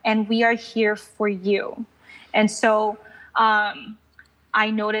 and we are here for you. And so I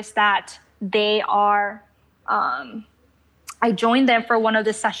noticed that they are, I joined them for one of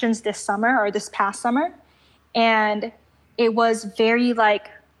the sessions this past summer, and it was very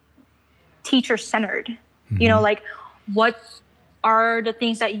teacher-centered. What are the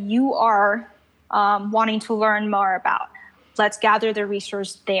things that you are wanting to learn more about? Let's gather the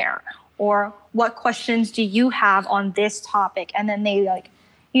resource there. Or what questions do you have on this topic? And then they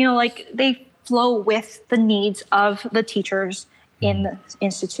they flow with the needs of the teachers in the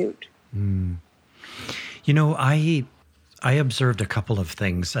institute. I observed a couple of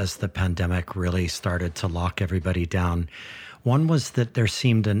things as the pandemic really started to lock everybody down. One was that there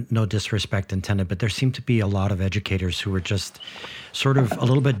seemed, and no disrespect intended, but there seemed to be a lot of educators who were just sort of a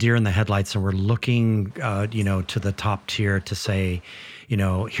little bit deer in the headlights and were looking, to the top tier to say,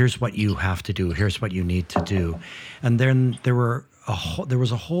 here's what you have to do, here's what you need to do. And then there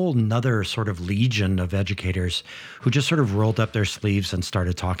was a whole nother sort of legion of educators who just sort of rolled up their sleeves and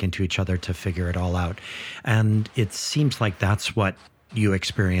started talking to each other to figure it all out. And it seems like that's what you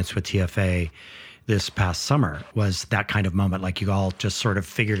experienced with TFA. this past summer was that kind of moment. Like you all just sort of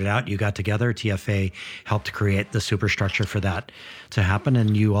figured it out. You got together. TFA helped create the superstructure for that to happen.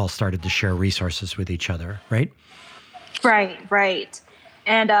 And you all started to share resources with each other, right? Right.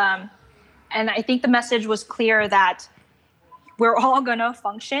 And I think the message was clear that we're all going to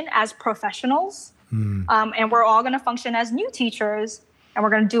function as professionals, and we're all going to function as new teachers, and we're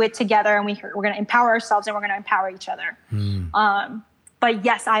going to do it together, and we're going to empower ourselves, and we're going to empower each other. But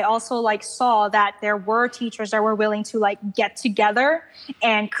yes, I also saw that there were teachers that were willing to get together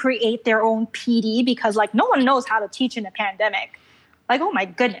and create their own PD, because no one knows how to teach in a pandemic. Oh my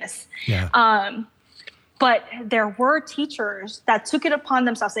goodness. Yeah. But there were teachers that took it upon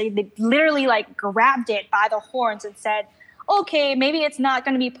themselves. They literally grabbed it by the horns and said, okay, maybe it's not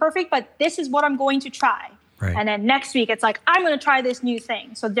going to be perfect, but this is what I'm going to try. Right. And then next week, it's I'm going to try this new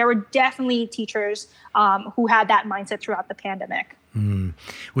thing. So there were definitely teachers who had that mindset throughout the pandemic.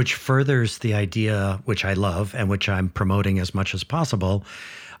 Which furthers the idea, which I love and which I'm promoting as much as possible,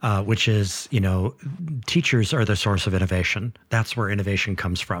 which is, teachers are the source of innovation. That's where innovation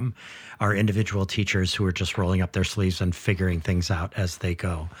comes from. Our individual teachers who are just rolling up their sleeves and figuring things out as they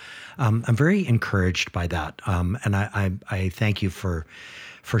go. I'm very encouraged by that. And I thank you for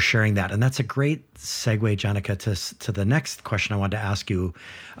sharing that. And that's a great segue, Jannica, to the next question I wanted to ask you.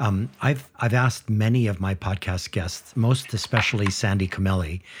 I've asked many of my podcast guests, most especially Sandy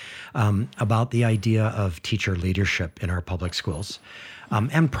Camelli, about the idea of teacher leadership in our public schools,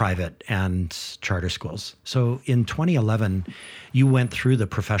 and private and charter schools. So in 2011, you went through the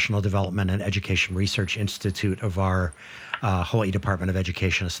Professional Development and Education Research Institute of our Hawaii Department of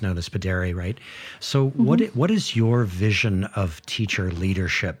Education. It's known as PDERE, right? So what is your vision of teacher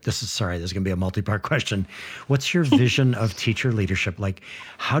leadership? This is going to be a multi-part question. What's your vision of teacher leadership?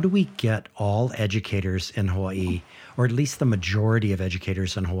 How do we get all educators in Hawaii, or at least the majority of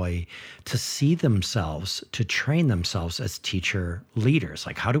educators in Hawaii, to see themselves, to train themselves as teacher leaders?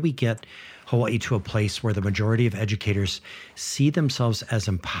 How do we get Hawaii to a place where the majority of educators see themselves as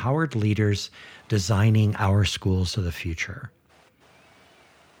empowered leaders designing our schools of the future?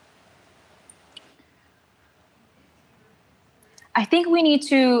 I think we need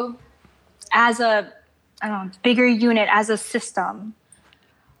to, as a bigger unit, as a system,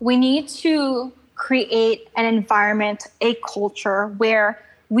 we need to create an environment, a culture where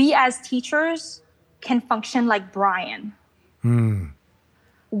we as teachers can function like Brian.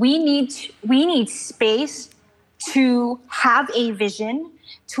 We need space to have a vision,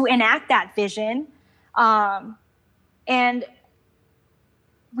 to enact that vision. And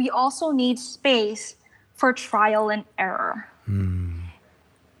we also need space for trial and error.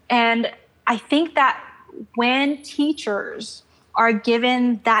 And I think that when teachers are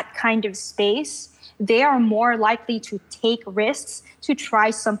given that kind of space, they are more likely to take risks, to try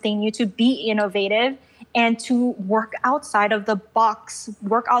something new, to be innovative, and to work outside of the box,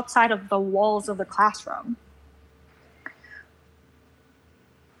 work outside of the walls of the classroom.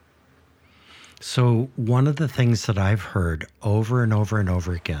 So one of the things that I've heard over and over and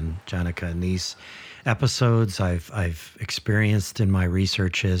over again, Jannica, in these episodes I've experienced in my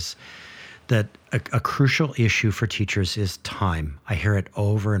research is that a crucial issue for teachers is time. I hear it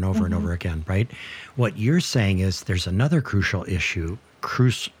over and over and over again, right? What you're saying is there's another crucial issue,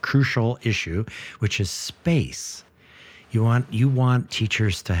 which is space. You want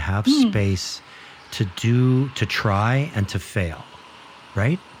teachers to have space to try and to fail,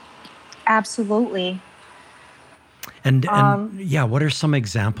 right? Absolutely. And what are some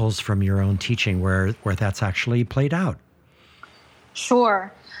examples from your own teaching where that's actually played out?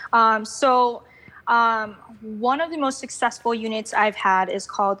 Sure. So one of the most successful units I've had is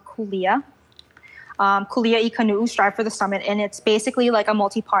called Kulia. Kulia i Kanu'u, Strive for the Summit. And it's basically a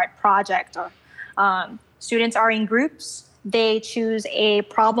multi-part project. Students are in groups. They choose a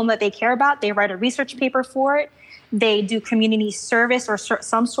problem that they care about. They write a research paper for it. They do community service or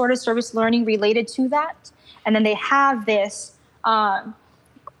some sort of service learning related to that. And then they have this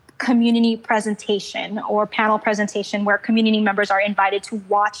community presentation or panel presentation where community members are invited to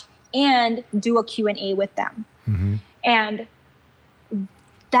watch and do a Q&A with them. And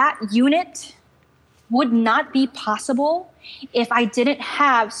that unit would not be possible if I didn't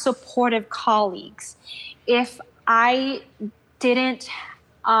have supportive colleagues, if I didn't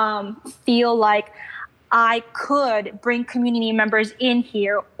feel like I could bring community members in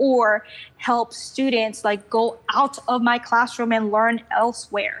here or help students go out of my classroom and learn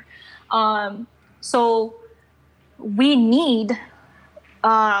elsewhere. So we need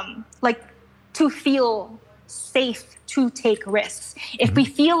to feel safe to take risks. If we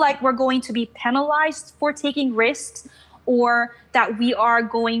feel like we're going to be penalized for taking risks, or that we are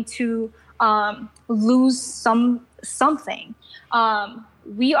going to lose something.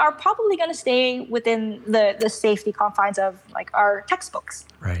 We are probably going to stay within the safety confines of like our textbooks.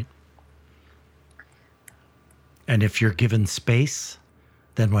 Right. And if you're given space,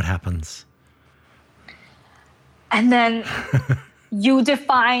 then what happens? And then you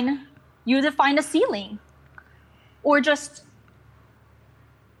define a ceiling, or just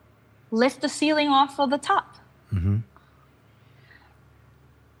lift the ceiling off of the top. Mm-hmm.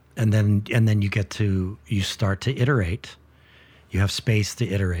 And then you start to iterate. You have space to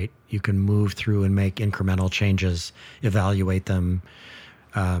iterate. You can move through and make incremental changes, evaluate them,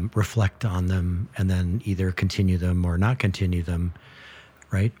 reflect on them, and then either continue them or not continue them,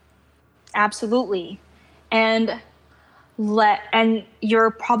 right? Absolutely. And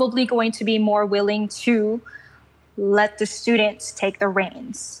you're probably going to be more willing to let the students take the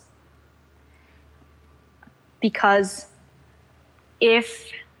reins. Because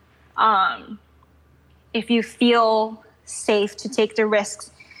if you feel safe to take the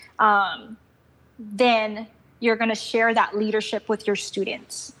risks, then you're going to share that leadership with your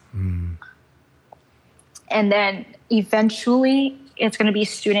students. Mm. And then eventually it's going to be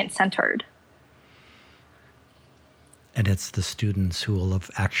student-centered. And it's the students who will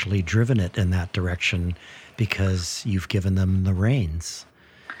have actually driven it in that direction because you've given them the reins.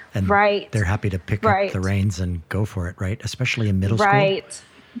 And right. They're happy to pick up the reins and go for it, right? Especially in middle school. Right.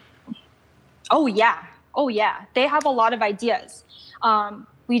 Oh, yeah. They have a lot of ideas.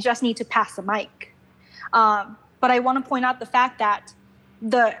 We just need to pass the mic. But I want to point out the fact that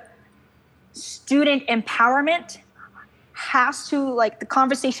the student empowerment has to, the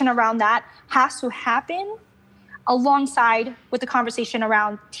conversation around that has to happen alongside with the conversation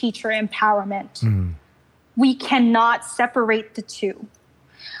around teacher empowerment. Mm. We cannot separate the two.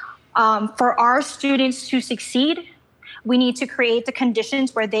 For our students to succeed, we need to create the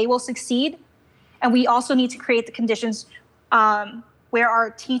conditions where they will succeed. And we also need to create the conditions where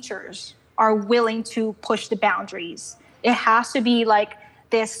our teachers are willing to push the boundaries. It has to be like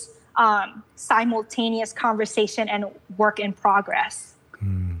this simultaneous conversation and work in progress.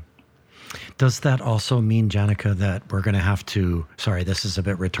 Mm. Does that also mean, Jannica, that we're going to have to, sorry, this is a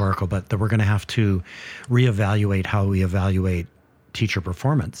bit rhetorical, but that we're going to have to reevaluate how we evaluate teacher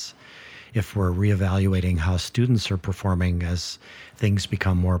performance? If we're reevaluating how students are performing as things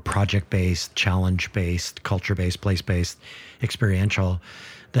become more project-based, challenge-based, culture-based, place-based, experiential,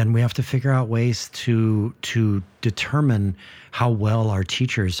 then we have to figure out ways to determine how well our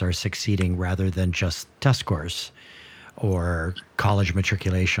teachers are succeeding rather than just test scores or college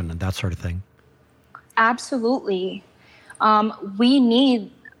matriculation and that sort of thing. Absolutely. We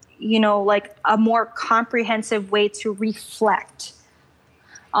need, a more comprehensive way to reflect,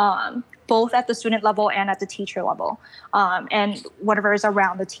 both at the student level and at the teacher level, and whatever is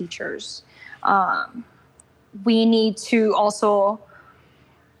around the teachers. We need to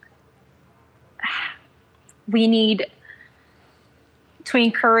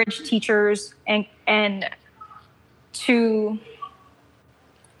encourage teachers and to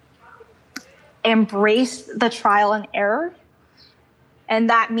embrace the trial and error. And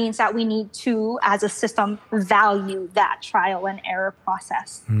that means that we need to, as a system, value that trial and error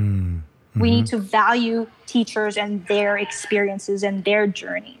process. Mm-hmm. We need to value teachers and their experiences and their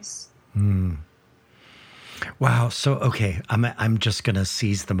journeys. Mm. Wow. So, okay, I'm just going to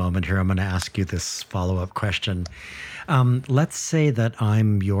seize the moment here. I'm going to ask you this follow-up question. Let's say that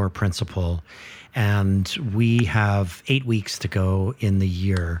I'm your principal and we have 8 weeks to go in the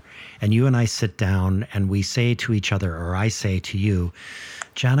year, and you and I sit down and we say to each other, or I say to you,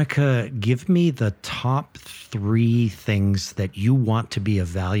 Jannica, give me the top 3 things that you want to be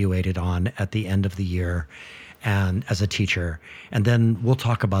evaluated on at the end of the year and as a teacher, and then we'll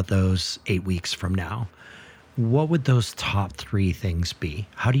talk about those 8 weeks from now. What would those top 3 things be?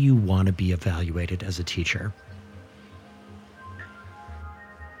 How do you want to be evaluated as a teacher?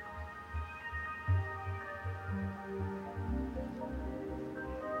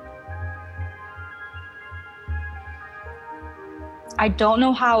 I don't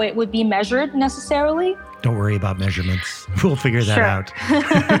know how it would be measured necessarily. Don't worry about measurements. We'll figure that out.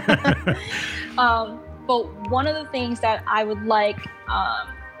 But one of the things that I would like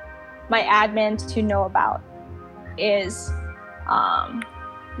my admin to know about is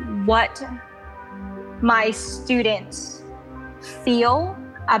what my students feel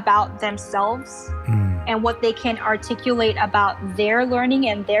about themselves and what they can articulate about their learning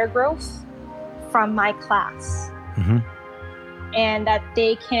and their growth from my class. Mm-hmm. And that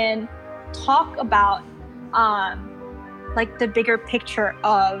they can talk about the bigger picture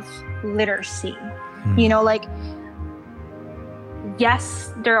of literacy.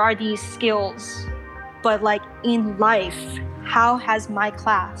 yes, there are these skills, but like in life, how has my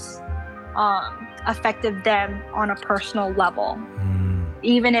class affected them on a personal level,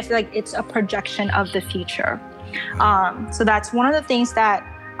 even if like it's a projection of the future. So that's one of the things that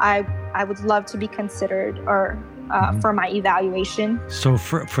I would love to be considered or for my evaluation. So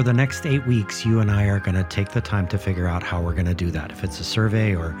for the next 8 weeks, you and I are going to take the time to figure out how we're going to do that. If it's a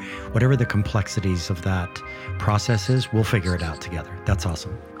survey or whatever the complexities of that process is, we'll figure it out together. That's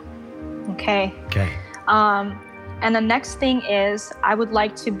awesome. Okay. Okay. And the next thing is I would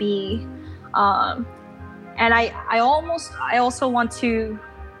like to be, and I also want to,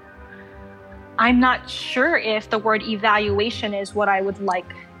 I'm not sure if the word evaluation is what I would like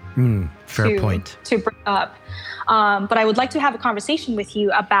fair point. To bring up. But I would like to have a conversation with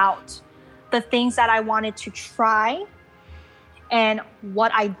you about the things that I wanted to try and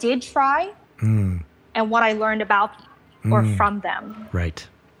what I did try and what I learned about or from them. Right.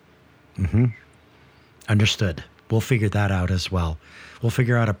 Understood. We'll figure that out as well. We'll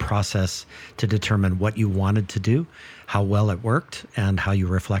figure out a process to determine what you wanted to do, how well it worked, and how you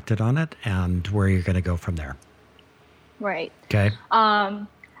reflected on it, and where you're going to go from there. Right. Okay.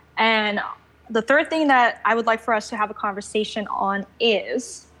 And the third thing that I would like for us to have a conversation on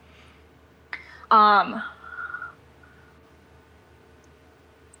is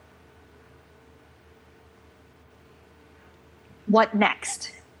what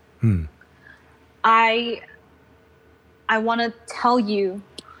next? I want to tell you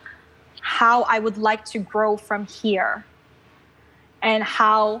how I would like to grow from here and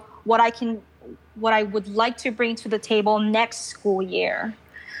what I would like to bring to the table next school year.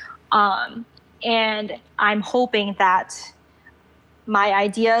 And I'm hoping that my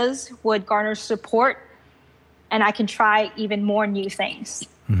ideas would garner support and I can try even more new things.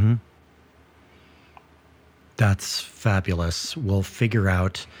 That's fabulous. We'll figure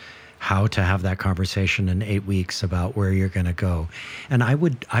out how to have that conversation in 8 weeks about where you're going to go. And I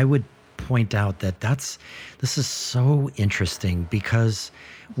would point out that this is so interesting because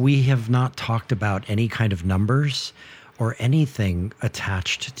we have not talked about any kind of numbers or anything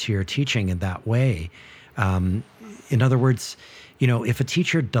attached to your teaching in that way. In other words, if a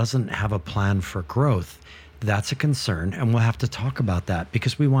teacher doesn't have a plan for growth, that's a concern, and we'll have to talk about that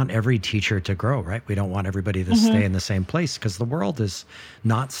because we want every teacher to grow, right? We don't want everybody to stay in the same place because the world is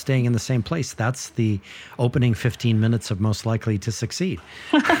not staying in the same place. That's the opening 15 minutes of Most Likely to Succeed,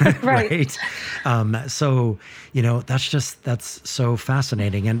 right? So, that's so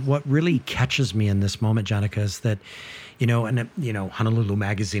fascinating. And what really catches me in this moment, Jannica, is that, Honolulu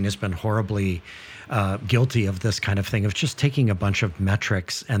Magazine has been horribly guilty of this kind of thing, of just taking a bunch of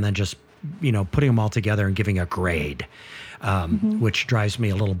metrics and then just putting them all together and giving a grade, which drives me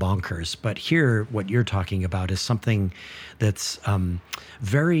a little bonkers. But here, what you're talking about is something that's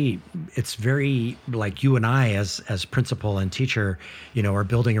very like you and I as principal and teacher, are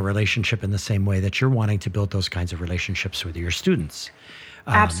building a relationship in the same way that you're wanting to build those kinds of relationships with your students.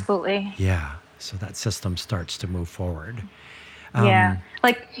 Absolutely. Yeah. So that system starts to move forward.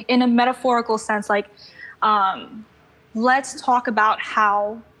 Like in a metaphorical sense, like let's talk about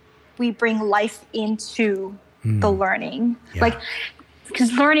how we bring life into the learning. Like,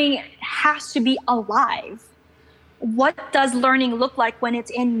 because learning has to be alive. What does learning look like when it's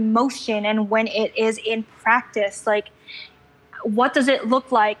in motion and when it is in practice? Like, what does it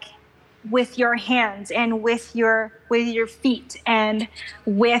look like with your hands and with your feet and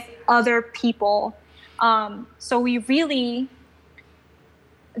with other people? So we really,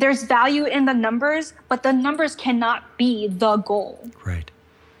 there's value in the numbers, but the numbers cannot be the goal. Right.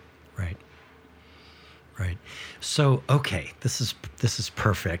 So, okay, this is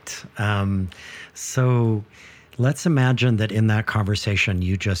perfect. So let's imagine that in that conversation,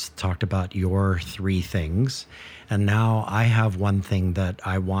 you just talked about your 3 things. And now I have one thing that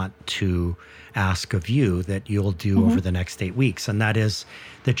I want to ask of you that you'll do over the next 8 weeks. And that is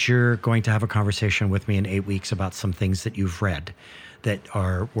that you're going to have a conversation with me in 8 weeks about some things that you've read that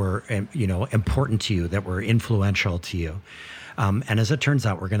were important to you, that were influential to you. And as it turns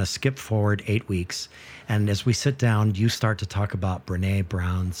out, we're going to skip forward 8 weeks. And as we sit down, you start to talk about Brené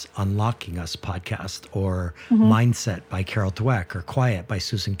Brown's Unlocking Us podcast, or Mindset by Carol Dweck, or Quiet by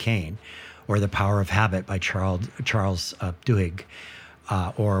Susan Cain, or The Power of Habit by Charles Duhigg.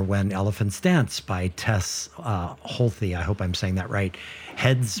 or When Elephants Dance by Tess Holthe. I hope I'm saying that right.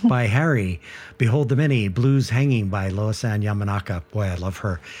 Heads by Harry. Behold the Many. Blues Hanging by Loisanne Yamanaka. Boy, I love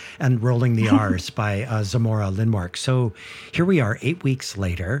her. And Rolling the R's by Zamora Lindmark. So here we are 8 weeks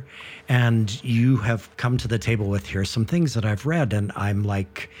later, and you have come to the table with here some things that I've read. And I'm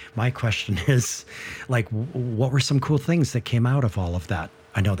like, my question is, like, what were some cool things that came out of all of that?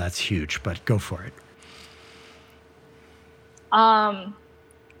 I know that's huge, but go for it.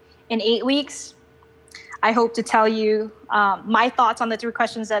 In 8 weeks, I hope to tell you my thoughts on the 3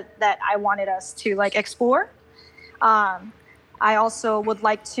 questions that I wanted us to explore. I also would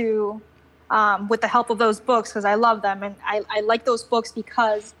like to, with the help of those books, because I love them, and I like those books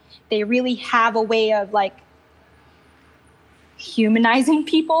because they really have a way of humanizing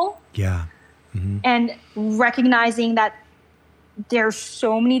people. Yeah. Mm-hmm. And recognizing that there's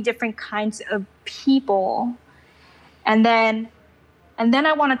so many different kinds of people. And then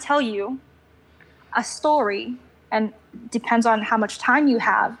I want to tell you a story, and depends on how much time you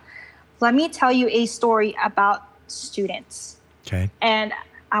have. Let me tell you a story about students. Okay. And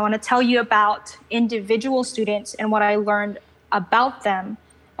I want to tell you about individual students and what I learned about them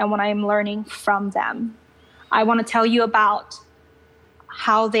and what I'm learning from them. I want to tell you about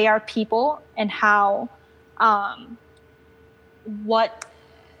how they are people and how what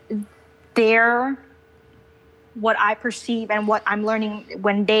I perceive and what I'm learning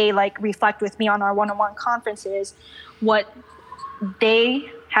when they reflect with me on our one-on-one conferences, what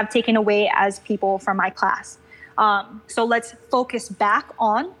they have taken away as people from my class. So let's focus back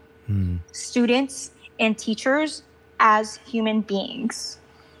on students and teachers as human beings.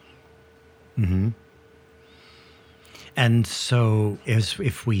 Mm-hmm. And so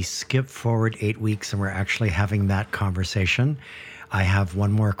if we skip forward 8 weeks and we're actually having that conversation, I have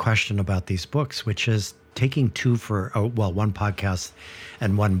one more question about these books, which is taking one podcast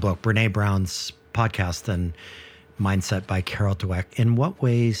and one book, Brene Brown's podcast and Mindset by Carol Dweck. In what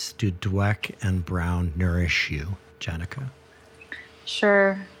ways do Dweck and Brown nourish you, Jannica?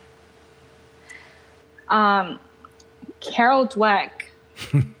 Sure. Carol Dweck.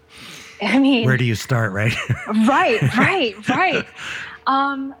 I mean, where do you start, right? right.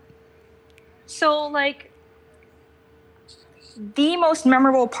 So the most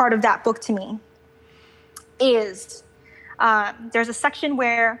memorable part of that book to me is there's a section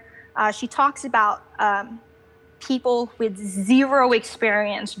where she talks about people with zero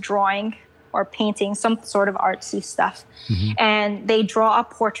experience drawing or painting, some sort of artsy stuff. Mm-hmm. And they draw a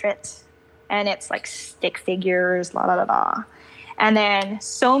portrait, and it's stick figures, la la la la. And then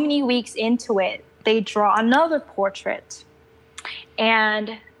so many weeks into it, they draw another portrait.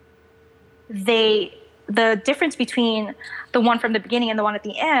 And the difference between the one from the beginning and the one at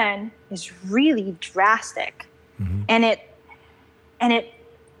the end is really drastic. Mm-hmm. And it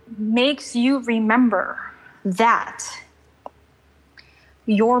makes you remember that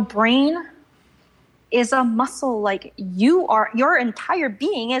your brain is a muscle. Your entire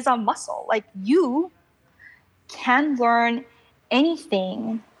being is a muscle. You can learn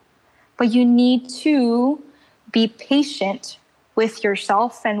anything, but you need to be patient with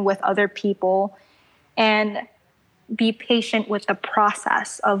yourself and with other people, and be patient with the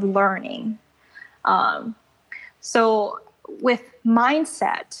process of learning. So with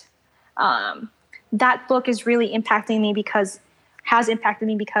mindset, that book is really impacting me because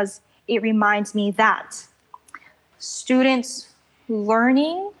it reminds me that students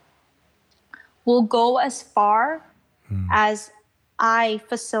learning will go as far as I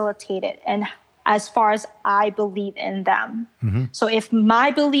facilitate it and as far as I believe in them. Mm-hmm. So if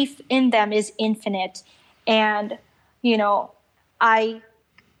my belief in them is infinite, and, I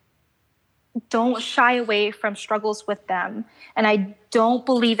don't shy away from struggles with them, and I don't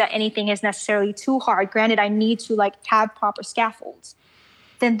believe that anything is necessarily too hard. Granted, I need to have proper scaffolds.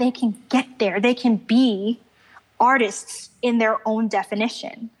 Then they can get there. They can be artists in their own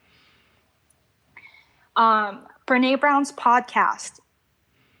definition. Brene Brown's podcast.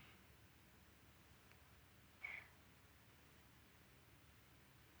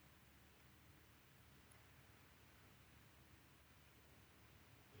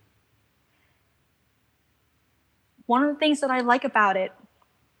 One of the things that I like about it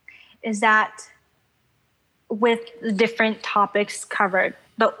is that with the different topics covered,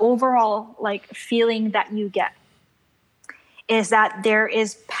 the overall feeling that you get is that there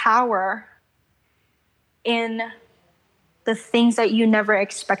is power in the things that you never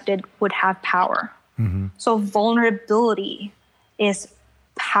expected would have power. Mm-hmm. So vulnerability is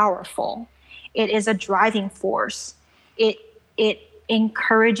powerful. It is a driving force. It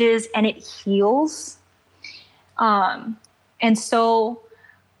encourages and it heals. And so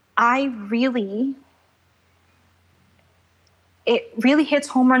it really hits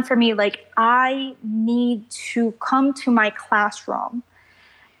home run for me. Like, I need to come to my classroom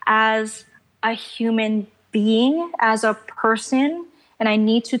as a human being, as a person, and I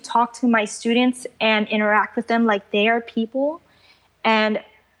need to talk to my students and interact with them like they are people, and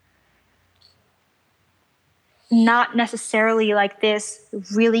not necessarily like this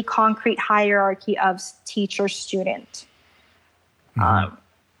really concrete hierarchy of teacher-student.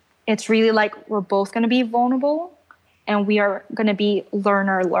 It's really like we're both going to be vulnerable, and we are going to be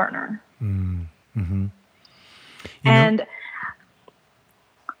learner-learner. Mm-hmm. And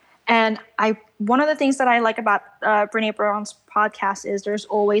one of the things that I like about Brené Brown's podcast is there's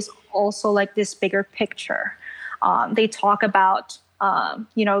always also like this bigger picture. They talk about,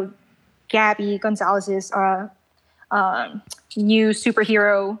 Gabby Gonzalez's new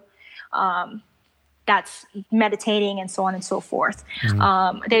superhero that's meditating and so on and so forth.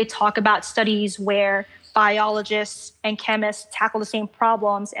 They talk about studies where biologists and chemists tackle the same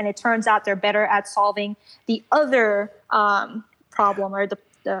problems, and it turns out they're better at solving the other problem, or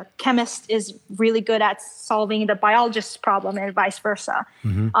the chemist is really good at solving the biologist's problem, and vice versa.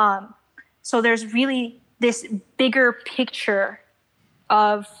 So there's really this bigger picture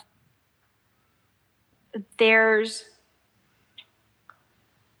of there's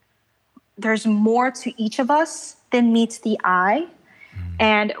more to each of us than meets the eye.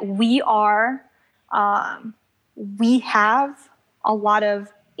 And we have a lot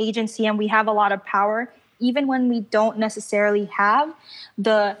of agency, and we have a lot of power, even when we don't necessarily have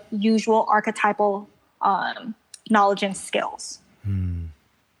the usual archetypal knowledge and skills.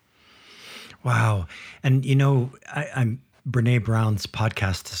 Wow. And, I'm Brené Brown's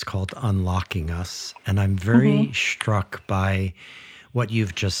podcast is called Unlocking Us. And I'm very struck by what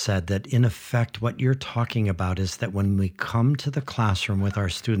you've just said, that in effect, what you're talking about is that when we come to the classroom with our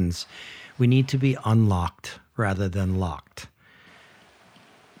students, we need to be unlocked rather than locked.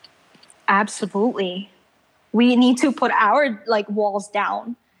 Absolutely. We need to put our walls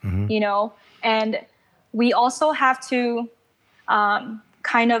down, and we also have to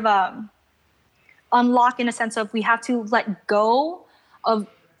unlock in a sense of we have to let go of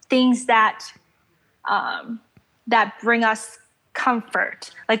things that bring us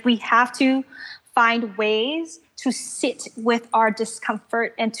comfort. Like, we have to find ways to sit with our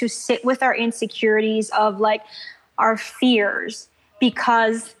discomfort and to sit with our insecurities of our fears,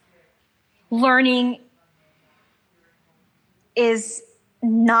 because learning is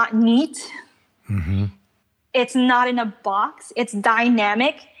not neat. It's not in a box. It's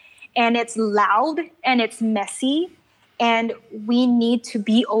dynamic, and it's loud, and it's messy, and we need to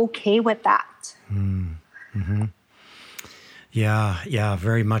be okay with that. Yeah,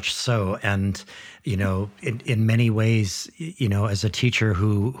 very much so. And, in many ways, as a teacher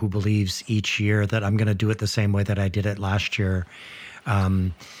who believes each year that I'm going to do it the same way that I did it last year,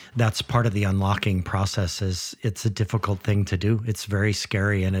 that's part of the unlocking process. It's a difficult thing to do. It's very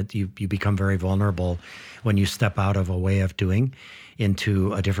scary, and you become very vulnerable when you step out of a way of doing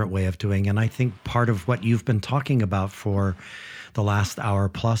into a different way of doing. And I think part of what you've been talking about for the last hour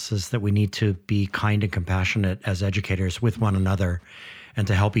plus is that we need to be kind and compassionate as educators with one another, and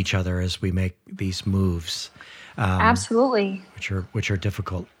to help each other as we make these moves. Absolutely. Which are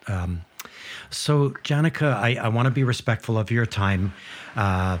difficult. So, Jannica, I want to be respectful of your time.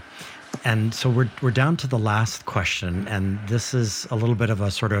 And so we're down to the last question. And this is a little bit of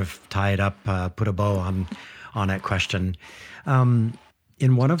a sort of tie it up, put a bow on that question.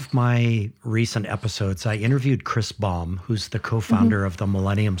 In one of my recent episodes, I interviewed Chris Baum, who's the co-founder of the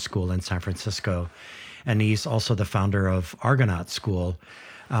Millennium School in San Francisco. And he's also the founder of Argonaut School.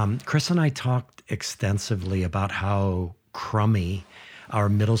 Chris and I talked extensively about how crummy our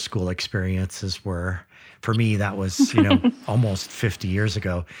middle school experiences were. For me, that was, almost 50 years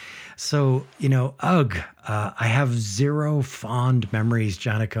ago. So, I have zero fond memories,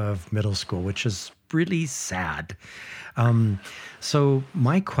 Jannica, of middle school, which is really sad. So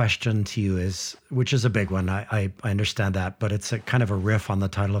my question to you is, which is a big one, I understand that, but it's a kind of a riff on the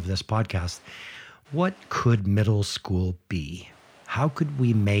title of this podcast. What could middle school be? How could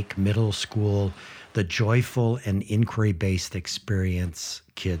we make middle school the joyful and inquiry-based experience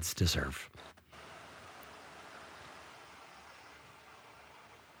kids deserve?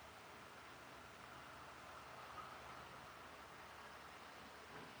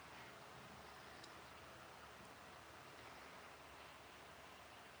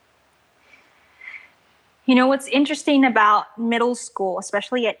 What's interesting about middle school,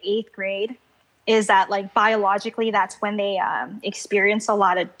 especially at 8th grade, is that biologically, that's when they experience a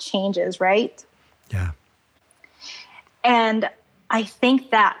lot of changes, right? Yeah. And I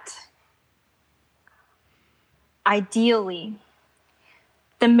think that ideally,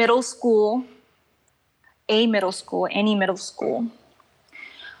 the middle school, any middle school,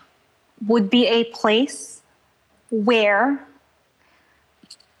 would be a place where,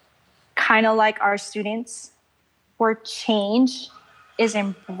 kind of like our students, where change is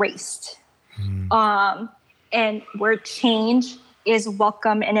embraced. And where change is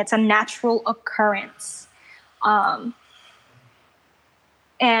welcome and it's a natural occurrence. And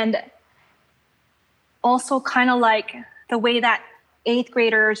also kind of like the way that 8th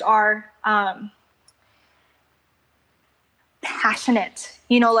graders are passionate.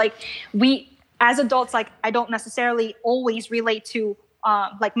 Like we, as adults, like I don't necessarily always relate to,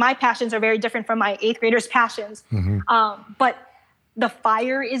 like my passions are very different from my 8th graders' passions. But the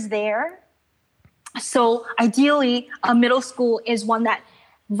fire is there. So ideally, a middle school is one that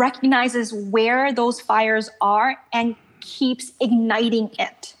recognizes where those fires are and keeps igniting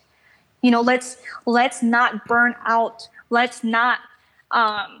it. Let's not burn out. Let's not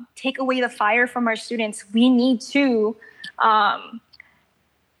take away the fire from our students. We need to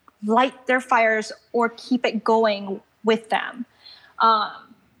light their fires or keep it going with them.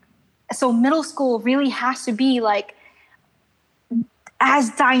 So middle school really has to be like as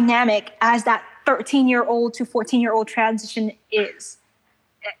dynamic as that 13-year-old to 14-year-old transition is,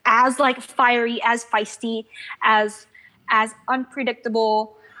 as like fiery, as feisty, as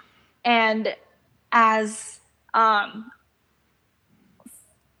unpredictable, and as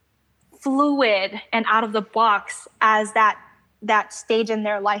fluid and out of the box as that stage in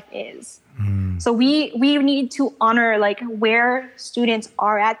their life is. So we need to honor like where students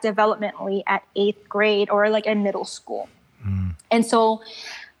are at developmentally at 8th grade or like in middle school. And so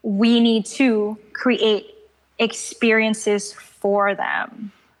we need to create experiences for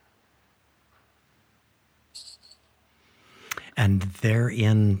them. And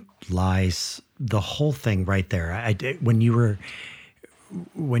therein lies the whole thing right there. When you were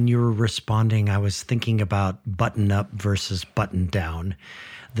responding, I was thinking about button up versus button down.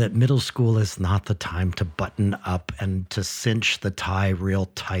 That middle school is not the time to button up and to cinch the tie real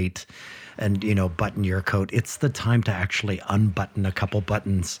tight and, button your coat. It's the time to actually unbutton a couple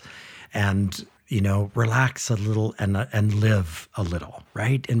buttons and, relax a little and live a little,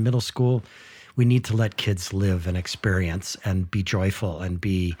 right? In middle school, we need to let kids live and experience and be joyful and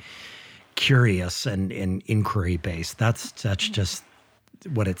be curious and inquiry-based. That's just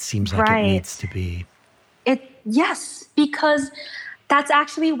what it seems like it needs to be. Yes, because that's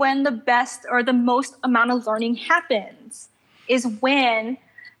actually when the best or the most amount of learning happens, is when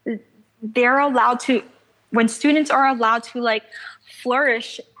when students are allowed to like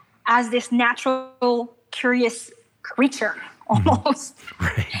flourish as this natural, curious creature almost.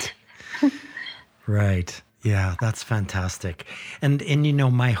 Right. Right. Yeah, that's fantastic. And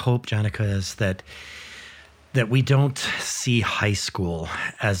my hope, Jannica, is that we don't see high school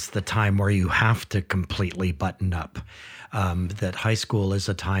as the time where you have to completely button up. That high school is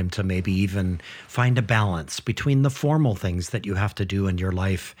a time to maybe even find a balance between the formal things that you have to do in your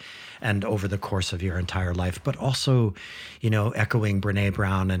life and over the course of your entire life, but also, echoing Brene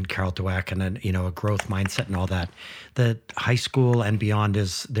Brown and Carol Dweck and a growth mindset and all that. That high school and beyond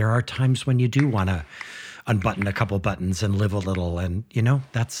there are times when you do want to unbutton a couple buttons and live a little, and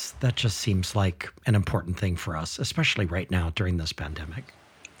that just seems like an important thing for us, especially right now during this pandemic.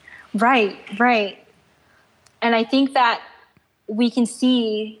 Right. And I think that we can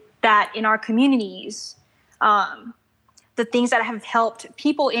see that in our communities, the things that have helped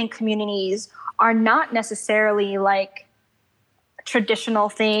people in communities are not necessarily like traditional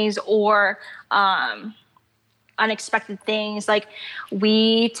things or unexpected things. Like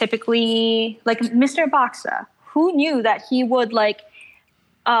we typically, like Mr. Boxa, who knew that he would like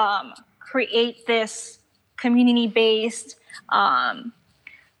create this community-based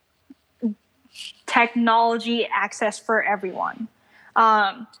technology access for everyone.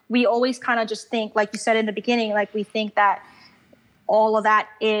 We always kind of just think, like you said in the beginning, like we think that all of that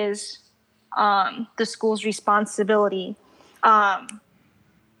is the school's responsibility.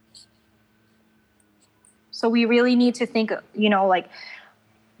 So we really need to think, like,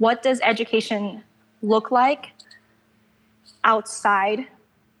 what does education look like outside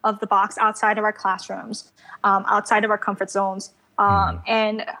of the box, outside of our classrooms, outside of our comfort zones,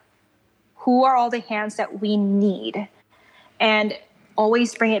 and who are all the hands that we need? And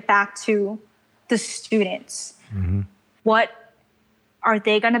always bring it back to the students. Mm-hmm. What are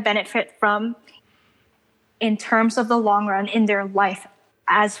they going to benefit from in terms of the long run in their life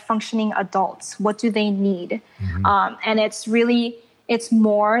as functioning adults? What do they need? Mm-hmm. And it's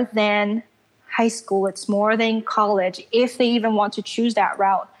more than high school. It's more than college, if they even want to choose that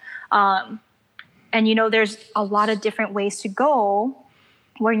route. And, you know, there's a lot of different ways to go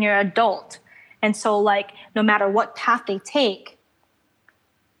when you're an adult. And so, like, no matter what path they take,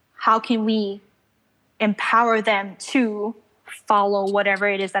 how can we empower them to follow whatever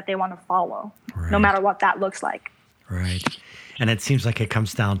it is that they want to follow, no matter what that looks like? Right. And it seems like it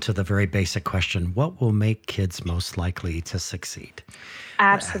comes down to the very basic question, what will make kids most likely to succeed?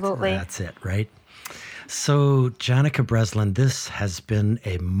 Absolutely. That's it, right? So, Jannica Breslin, this has been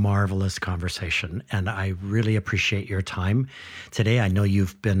a marvelous conversation, and I really appreciate your time today. I know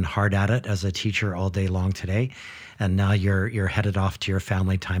you've been hard at it as a teacher all day long today, and now you're headed off to your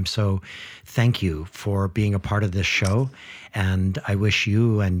family time. So thank you for being a part of this show, and I wish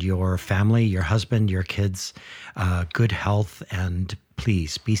you and your family, your husband, your kids, good health, and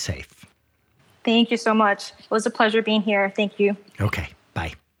please be safe. Thank you so much. It was a pleasure being here. Thank you. Okay,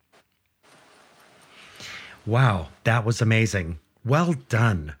 bye. Wow, that was amazing. Well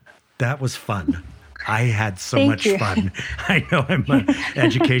done. That was fun. I had so much fun. I know I'm an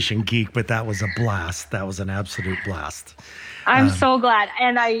education geek, but that was a blast. That was an absolute blast. I'm so glad.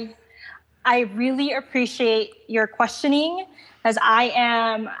 And I really appreciate your questioning, as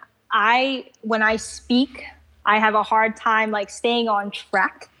when I speak, I have a hard time like staying on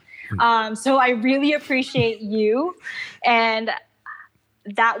track. So I really appreciate you. And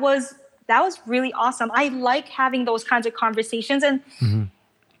that was really awesome. I like having those kinds of conversations, and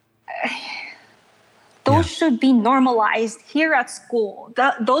those should be normalized here at school.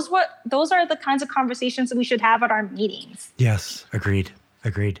 Those are the kinds of conversations that we should have at our meetings. Yes, agreed.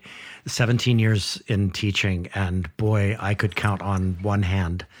 17 years in teaching, and boy, I could count on one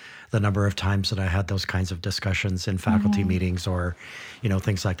hand the number of times that I had those kinds of discussions in faculty meetings or,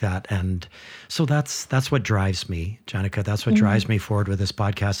 things like that. And so that's what drives me, Jannica. That's what drives me forward with this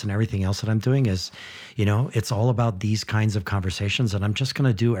podcast, and everything else that I'm doing is, it's all about these kinds of conversations. And I'm just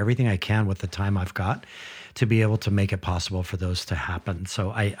going to do everything I can with the time I've got to be able to make it possible for those to happen.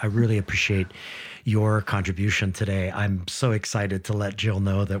 So I really appreciate your contribution today. I'm so excited to let Jill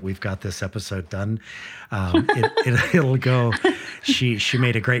know that we've got this episode done. It'll go. She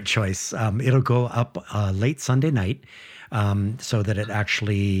made a great choice. It'll go up late Sunday night, so that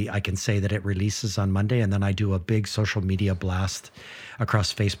I can say that it releases on Monday, and then I do a big social media blast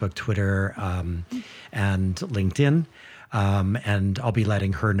across Facebook, Twitter, and LinkedIn. And I'll be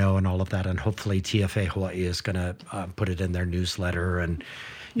letting her know and all of that. And hopefully TFA Hawaii is going to put it in their newsletter and,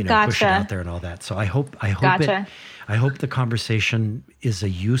 push it out there and all that. So I hope the conversation is a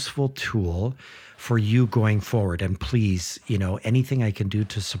useful tool for you going forward. And please, anything I can do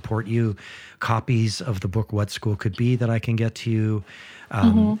to support you, copies of the book, What School Could Be, that I can get to you,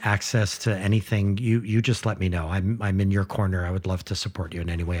 access to anything, you just let me know. I'm in your corner. I would love to support you in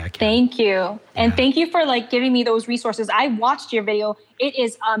any way I can. Thank you. And thank you for giving me those resources. I watched your video. It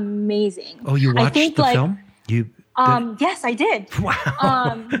is amazing. Oh, you watched the film? Yes, I did.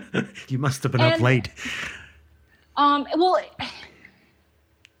 Wow. You must have been up late. Well,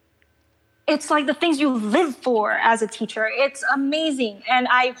 it's like the things you live for as a teacher. It's amazing. And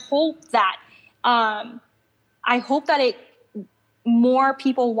I hope that more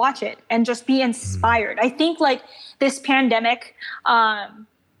people watch it and just be inspired. I think this pandemic,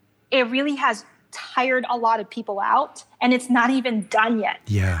 it really has tired a lot of people out, and it's not even done yet.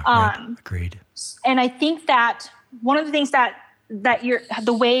 Yeah, right. Agreed. And I think that one of the things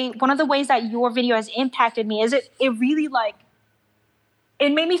one of the ways that your video has impacted me is it really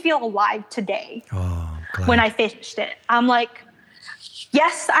it made me feel alive today. Oh, glad. When I finished it. I'm like,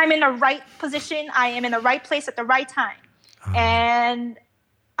 yes, I'm in the right position. I am in the right place at the right time. Oh. And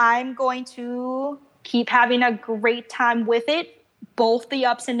I'm going to keep having a great time with it, both the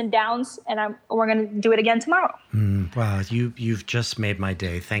ups and the downs, and we're going to do it again tomorrow. Wow, you've just made my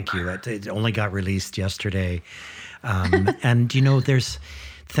day. Thank you. It only got released yesterday. And,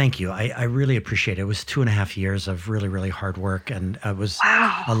 thank you. I really appreciate it. It was 2.5 years of really, really hard work. And it was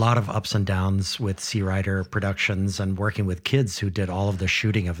a lot of ups and downs with Sea Rider Productions and working with kids who did all of the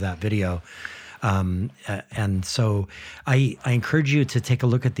shooting of that video. And so I encourage you to take a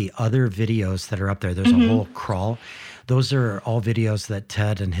look at the other videos that are up there. There's a whole crawl. Those are all videos that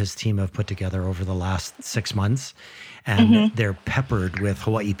Ted and his team have put together over the last 6 months. And they're peppered with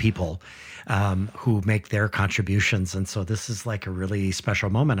Hawaii people who make their contributions. And so this is like a really special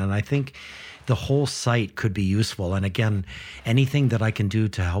moment. And I think the whole site could be useful. And again, anything that I can do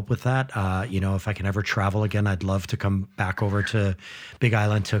to help with that, if I can ever travel again, I'd love to come back over to Big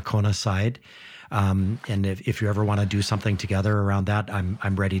Island, to Kona side. And if you ever want to do something together around that,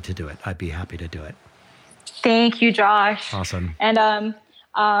 I'm ready to do it. I'd be happy to do it. Thank you, Josh. Awesome. And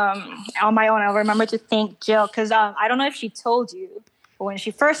on my own. I'll remember to thank Jill because I don't know if she told you, but when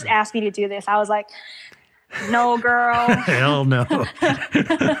she first asked me to do this, I was like, no, girl. Hell no.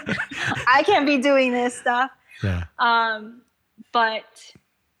 I can't be doing this stuff. Yeah. But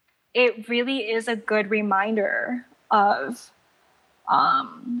it really is a good reminder of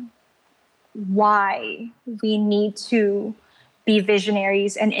why we need to be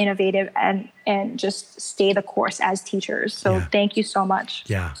visionaries and innovative and just stay the course as teachers. So thank you so much.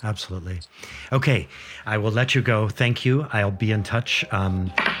 Yeah, absolutely. Okay, I will let you go. Thank you. I'll be in touch.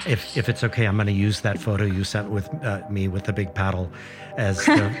 If it's okay, I'm going to use that photo you sent with me with the big paddle as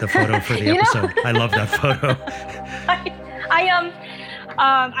the photo for the episode. I love that photo.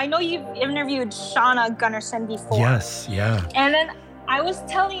 I know you've interviewed Shauna Gunnarsson before. Yes, yeah. And then I was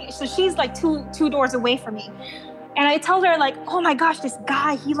telling, so she's like two doors away from me. And I told her like, oh my gosh, this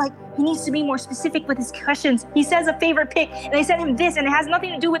guy, he needs to be more specific with his questions. He says a favorite pick and I sent him this and it has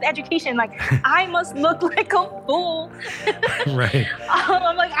nothing to do with education. Like I must look like a fool. Right.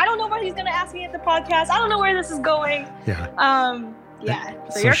 I'm like, I don't know what he's going to ask me at the podcast. I don't know where this is going. Yeah. Yeah.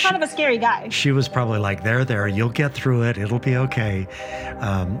 So you're kind of a scary guy. She was probably like, there, you'll get through it. It'll be okay.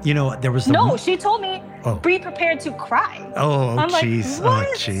 There was she told me, be prepared to cry. Oh, jeez. Oh,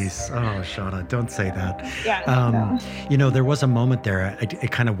 jeez. Oh, Shauna, don't say that. Yeah. There was a moment there.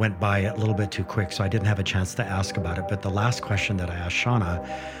 It kind of went by a little bit too quick, so I didn't have a chance to ask about it. But the last question that I asked Shauna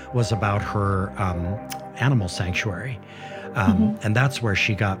was about her animal sanctuary. And that's where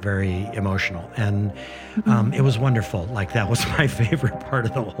she got very emotional. And it was wonderful. Like that was my favorite part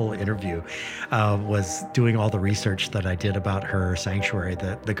of the whole interview, was doing all the research that I did about her sanctuary,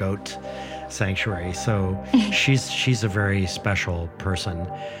 the goat sanctuary. So she's a very special person.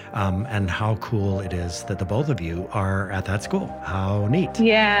 And how cool it is that the both of you are at that school. How neat.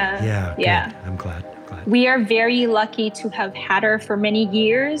 Yeah. Good. I'm glad. We are very lucky to have had her for many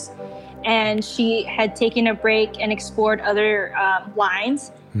years. And she had taken a break and explored other lines.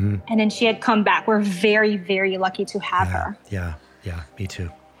 Mm-hmm. And then she had come back. We're very, very lucky to have her. Yeah, me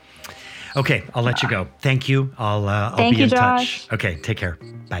too. Okay, I'll let you go. Thank you. I'll Thank be you, in Josh. touch. Okay, take care.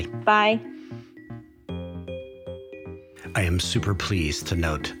 Bye. Bye. I am super pleased to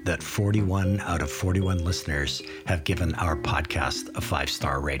note that 41 out of 41 listeners have given our podcast a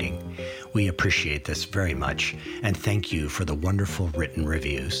 5-star rating. We appreciate this very much, and thank you for the wonderful written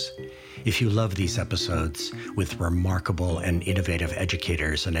reviews. If you love these episodes with remarkable and innovative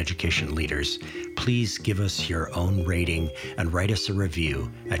educators and education leaders, please give us your own rating and write us a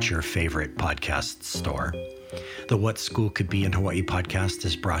review at your favorite podcast store. The What School Could Be in Hawaii podcast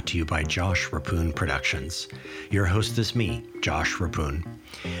is brought to you by Josh Rapoon Productions. Your host is me, Josh Rapoon.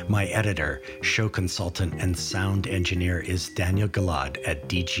 My editor, show consultant, and sound engineer is Daniel Galad at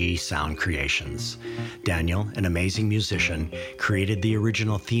DG Sound Creations. Daniel, an amazing musician, created the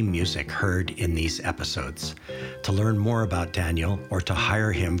original theme music heard in these episodes. To learn more about Daniel or to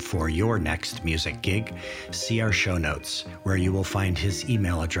hire him for your next music gig, see our show notes, where you will find his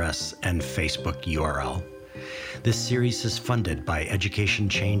email address and Facebook URL. This series is funded by education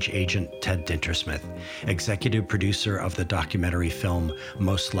change agent Ted Dintersmith, executive producer of the documentary film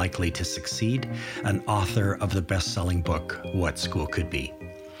Most Likely to Succeed, and author of the best-selling book What School Could Be.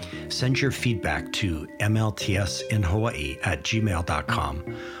 Send your feedback to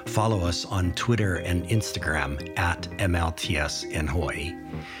mltsinhawaii@gmail.com. Follow us on Twitter and Instagram at mltsinhawaii.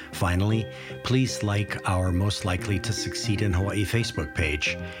 Finally, please like our Most Likely to Succeed in Hawaii Facebook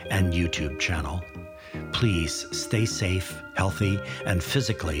page and YouTube channel. Please stay safe, healthy, and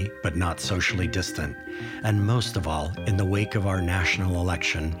physically, but not socially distant. And most of all, in the wake of our national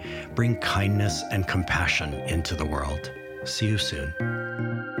election, bring kindness and compassion into the world. See you soon.